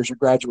 4 years or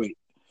graduate.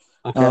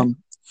 Okay.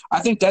 I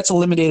think that's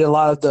eliminated a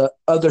lot of the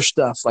other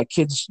stuff, like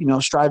kids,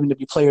 striving to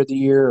be player of the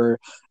year or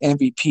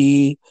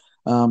MVP.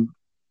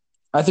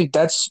 I think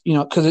that's,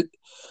 because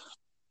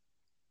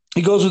it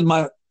it goes with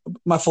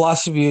my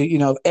philosophy.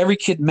 Every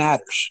kid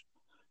matters.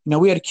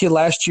 We had a kid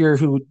last year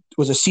who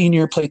was a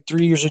senior, played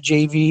 3 years of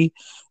JV,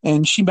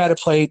 and she might have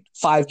played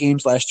 5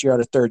 games last year out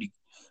of 30.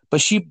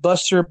 But she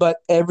busted her butt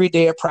every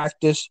day at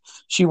practice.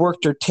 She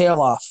worked her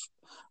tail off,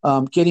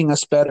 getting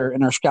us better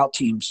in our scout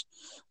teams.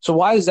 So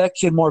why is that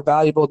kid more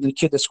valuable than the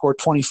kid that scored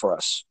 20 for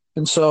us?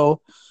 And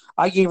so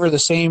I gave her the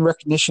same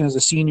recognition as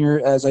a senior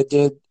as I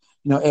did,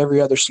 every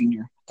other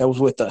senior that was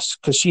with us,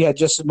 because she had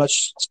just as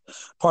much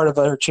part of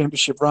her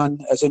championship run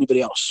as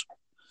anybody else.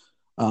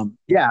 She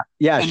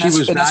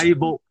was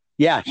valuable.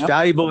 Yeah, she's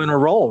valuable in her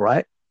role,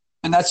 right?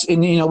 And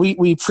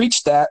we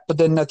preach that, but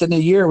then at the end of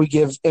the year we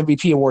give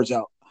MVP awards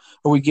out,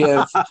 or we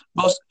give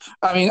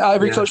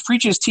every coach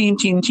preaches team,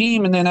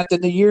 and then at the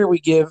end of the year we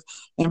give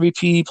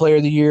MVP, Player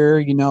of the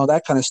Year,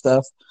 that kind of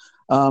stuff.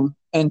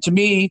 And to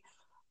me,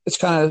 it's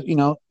kind of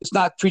it's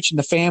not preaching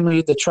the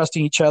family, the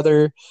trusting each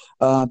other,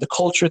 the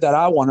culture that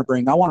I want to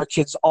bring. I want our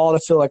kids all to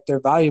feel like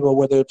they're valuable,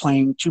 whether they're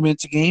playing 2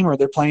 minutes a game or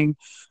they're playing,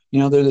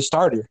 they're the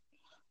starter.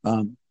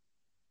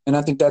 And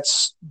I think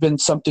that's been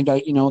something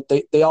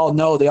that, they all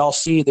know, they all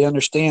see, they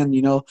understand,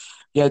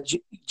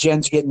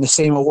 Jen's getting the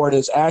same award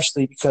as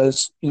Ashley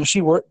because, she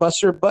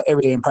busts her butt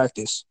every day in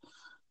practice.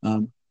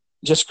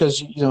 Just because,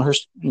 her,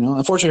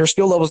 unfortunately her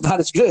skill level is not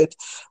as good,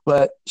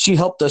 but she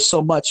helped us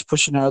so much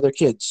pushing our other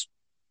kids.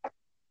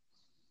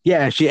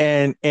 Yeah.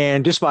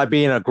 And just by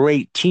being a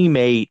great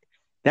teammate,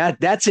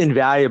 that's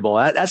invaluable.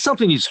 That's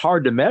something that's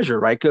hard to measure,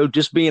 right, Coach?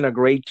 Just being a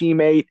great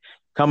teammate,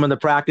 coming to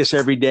practice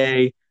every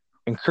day,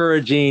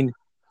 encouraging,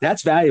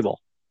 that's valuable.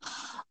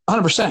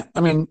 100%.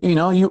 I mean,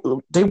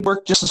 they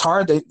work just as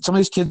hard. Some of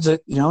these kids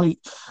that,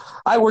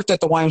 I worked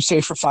at the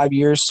YMCA for 5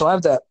 years, so I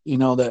have that,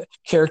 the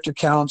character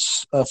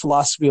counts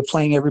philosophy of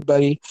playing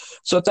everybody.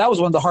 So that was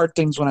one of the hard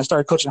things when I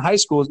started coaching high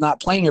school, is not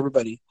playing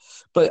everybody.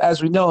 But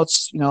as we know,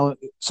 it's,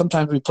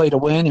 sometimes we play to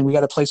win and we got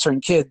to play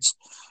certain kids.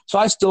 So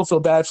I still feel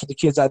bad for the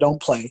kids I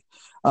don't play.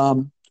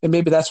 And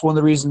maybe that's one of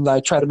the reasons I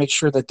try to make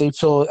sure that they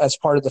feel as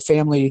part of the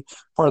family,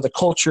 part of the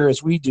culture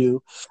as we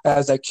do,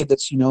 as that kid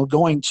that's,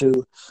 going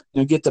to,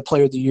 get the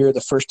Player of the Year,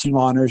 the first team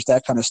honors,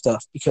 that kind of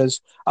stuff,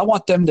 because I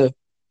want them to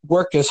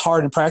work as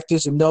hard in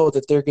practice and know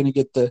that they're going to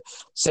get the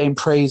same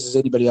praise as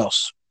anybody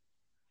else.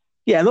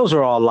 Yeah, those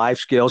are all life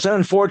skills. And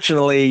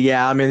unfortunately,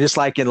 just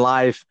like in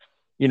life,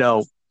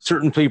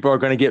 certain people are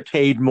going to get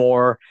paid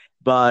more,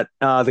 but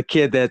the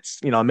kid that's,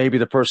 maybe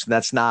the person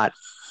that's not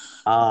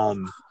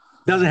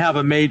doesn't have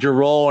a major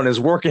role and is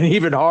working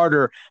even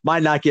harder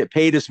might not get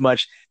paid as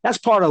much. That's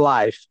part of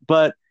life.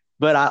 But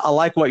I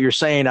like what you're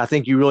saying. I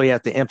think you really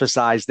have to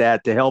emphasize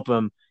that to help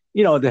them,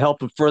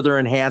 further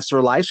enhance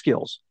their life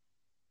skills.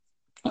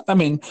 I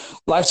mean,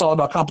 life's all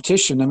about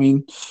competition. I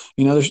mean,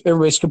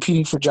 everybody's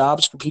competing for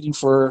jobs, competing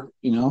for,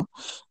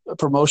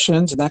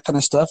 promotions and that kind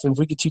of stuff. And if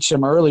we could teach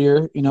them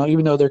earlier,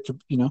 even though they're,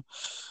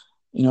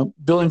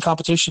 building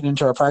competition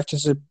into our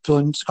practice and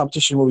building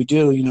competition in what we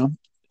do, I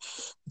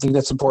think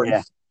that's important.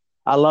 Yeah.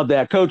 I love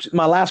that. Coach,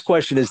 my last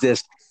question is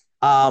this.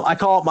 I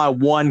call it my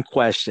one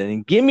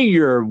question. Give me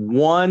your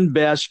one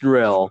best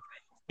drill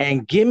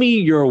and give me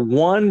your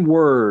one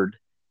word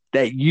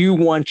that you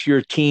want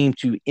your team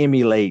to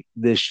emulate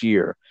this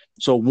year.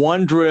 So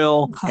one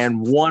drill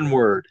and one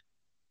word.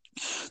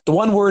 The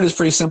one word is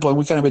pretty simple, and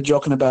we kind of been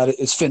joking about it,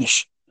 is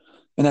finish.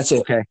 And that's it.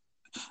 Okay.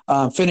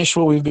 Finish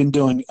what we've been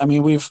doing. I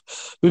mean, we've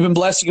been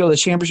blessed to go to the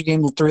championship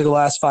game 3 of the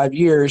last 5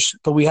 years,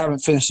 but we haven't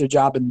finished the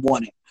job and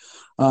won it.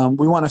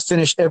 We want to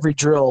finish every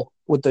drill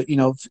with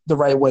the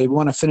right way. We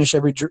want to finish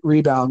every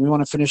rebound. We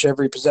want to finish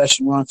every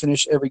possession. We want to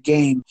finish every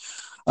game.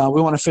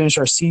 We want to finish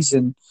our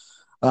season.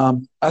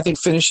 I think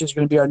finish is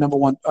going to be our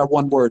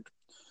one word.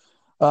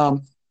 The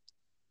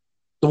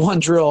one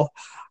drill.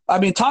 I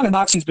mean,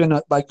 Tonganoxie's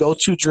been my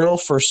go-to drill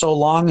for so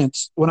long.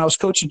 It's when I was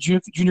coaching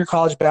junior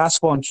college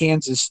basketball in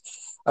Kansas,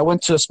 I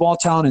went to a small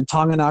town in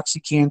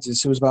Tonganoxie,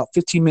 Kansas. It was about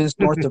 15 minutes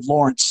north of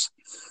Lawrence.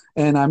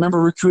 And I remember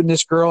recruiting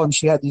this girl, and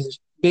she had these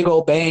big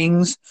old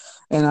bangs.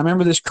 And I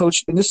remember this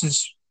coach, and this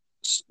is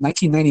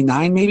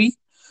 1999 maybe.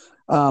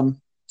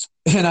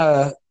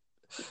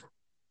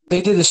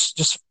 They did this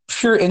just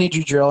pure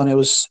energy drill, and it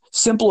was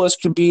simple as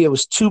can be. It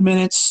was 2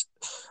 minutes,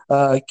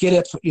 get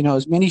up,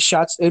 as many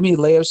shots, as many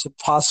layups as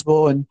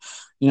possible. And,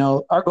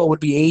 our goal would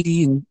be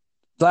 80. And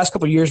the last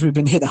couple of years we've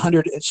been hitting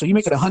 100. So you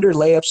make it 100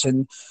 layups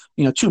in,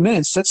 2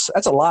 minutes. That's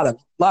a lot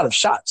of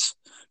shots.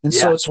 And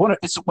so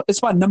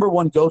it's my number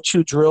one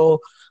go-to drill.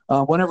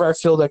 Whenever I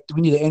feel like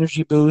we need an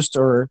energy boost,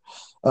 or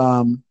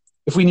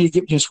if we need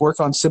to just work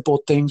on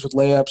simple things with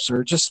layups,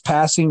 or just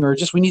passing, or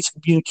just we need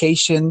some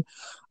communication.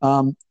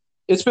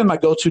 It's been my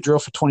go-to drill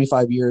for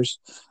 25 years.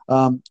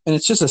 And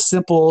it's just a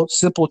simple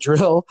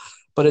drill,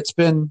 but it's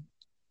been,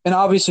 and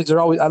obviously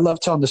I love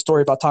telling the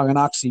story about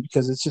Tonganoxie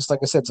because it's just, like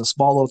I said, it's a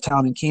small little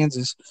town in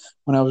Kansas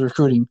when I was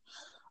recruiting.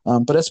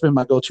 But that's been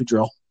my go-to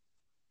drill.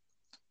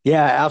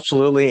 Yeah,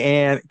 absolutely.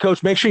 And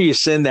Coach, make sure you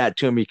send that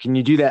to me. Can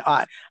you do that?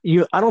 I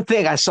don't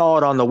think I saw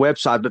it on the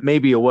website, but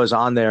maybe it was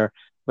on there.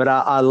 But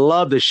I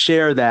love to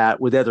share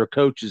that with other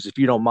coaches, if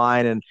you don't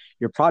mind. And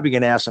you're probably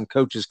going to have some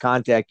coaches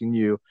contacting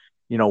you,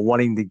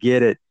 wanting to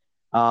get it.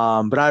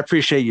 But I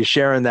appreciate you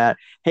sharing that.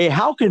 Hey,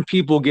 how can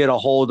people get a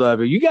hold of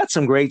you? You got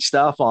some great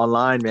stuff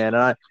online, man.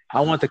 And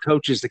I want the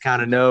coaches to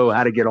kind of know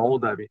how to get a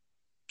hold of you.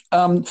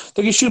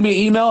 They can shoot me an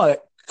email at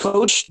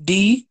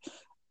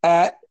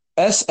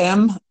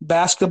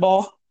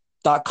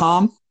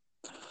coachd@smbasketball.com.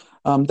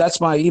 That's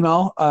my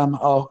email.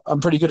 I'm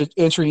pretty good at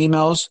answering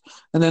emails.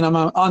 And then I'm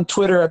on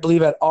Twitter, I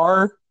believe, at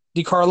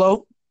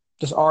Dicarlo,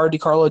 just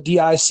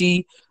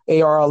Dicarlo,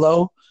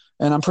 Dicarlo.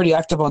 And I'm pretty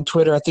active on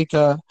Twitter. I think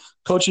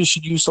coaches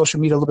should use social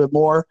media a little bit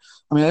more.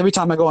 I mean, every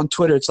time I go on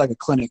Twitter, it's like a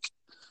clinic.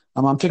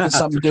 I'm picking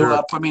something new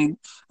up. I mean,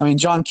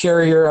 John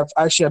Carrier,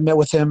 I met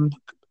with him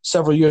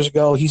several years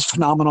ago. He's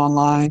phenomenal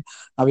online.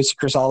 Obviously,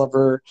 Chris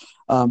Oliver.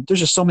 There's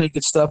just so many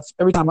good stuff.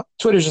 Every time,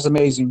 Twitter's just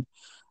amazing.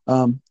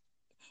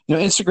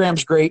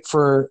 Instagram's great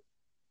for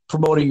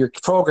promoting your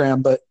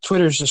program, but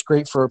Twitter's just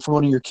great for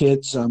promoting your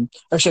kids.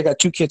 Actually, I got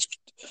 2 kids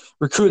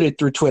recruited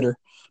through Twitter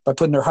by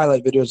putting their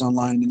highlight videos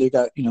online, and they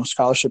got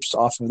scholarships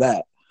off of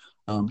that.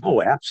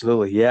 Oh,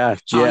 absolutely, yeah.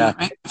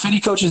 If any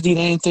coaches need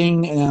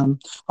anything,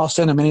 I'll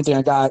send them anything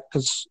I got,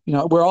 because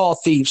we're all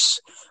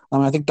thieves.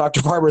 I think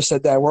Dr. Barber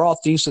said that we're all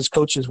thieves as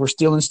coaches. We're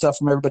stealing stuff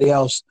from everybody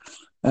else,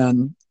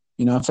 and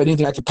if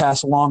anything I could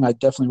pass along, I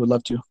definitely would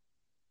love to.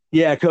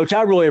 Yeah, Coach,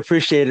 I really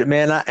appreciate it,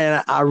 man.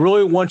 I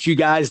really want you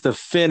guys to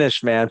finish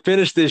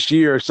this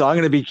year. So I'm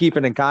going to be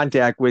keeping in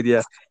contact with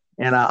you,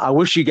 and I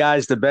wish you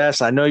guys the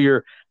best. I'm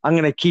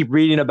going to keep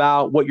reading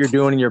about what you're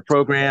doing in your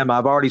program.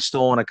 I've already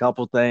stolen a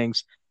couple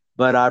things,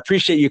 but I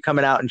appreciate you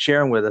coming out and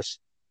sharing with us.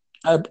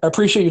 I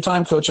appreciate your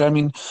time, Coach. I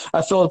mean,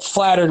 I feel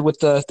flattered with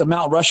the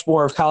Mount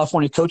Rushmore of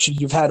California coaches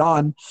you've had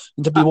on,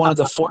 and to be one of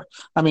the 4.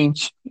 I mean,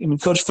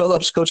 Coach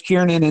Phillips, Coach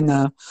Kiernan,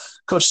 and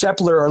Coach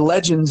Sepler are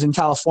legends in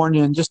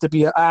California, and just to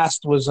be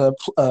asked was an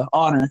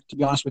honor, to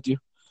be honest with you.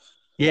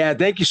 Yeah,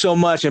 thank you so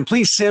much. And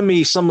please send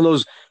me some of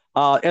those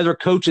other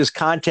coaches'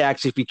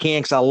 contacts if you can,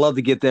 because I'd love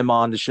to get them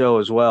on the show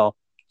as well.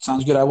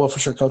 Sounds good. I will for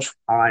sure, Coach.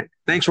 All right.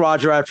 Thanks,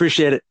 Roger. I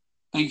appreciate it.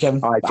 Thank you,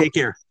 Kevin. All right. Bye. Take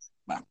care.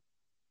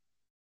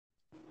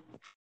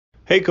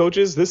 Hey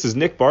coaches, this is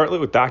Nick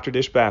Bartlett with Dr.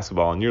 Dish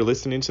Basketball, and you're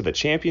listening to the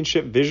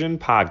Championship Vision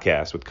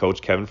podcast with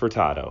Coach Kevin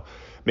Furtado.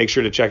 Make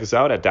sure to check us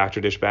out at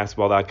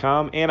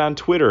drdishbasketball.com and on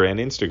Twitter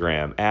and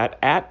Instagram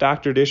at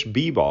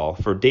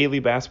drdishbball for daily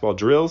basketball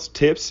drills,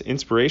 tips,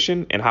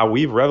 inspiration, and how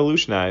we've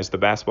revolutionized the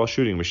basketball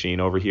shooting machine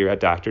over here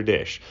at Dr.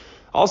 Dish.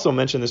 Also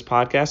mention this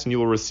podcast and you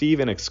will receive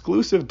an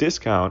exclusive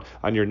discount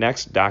on your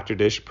next Dr.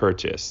 Dish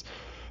purchase.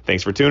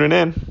 Thanks for tuning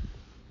in.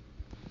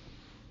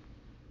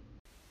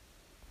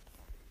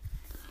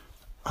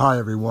 Hi,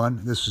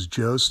 everyone. This is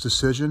Joe's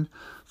Decision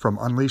from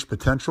Unleash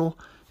Potential,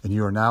 and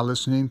you are now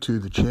listening to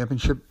the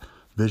Championship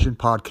Vision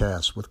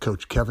Podcast with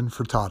Coach Kevin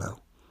Furtado.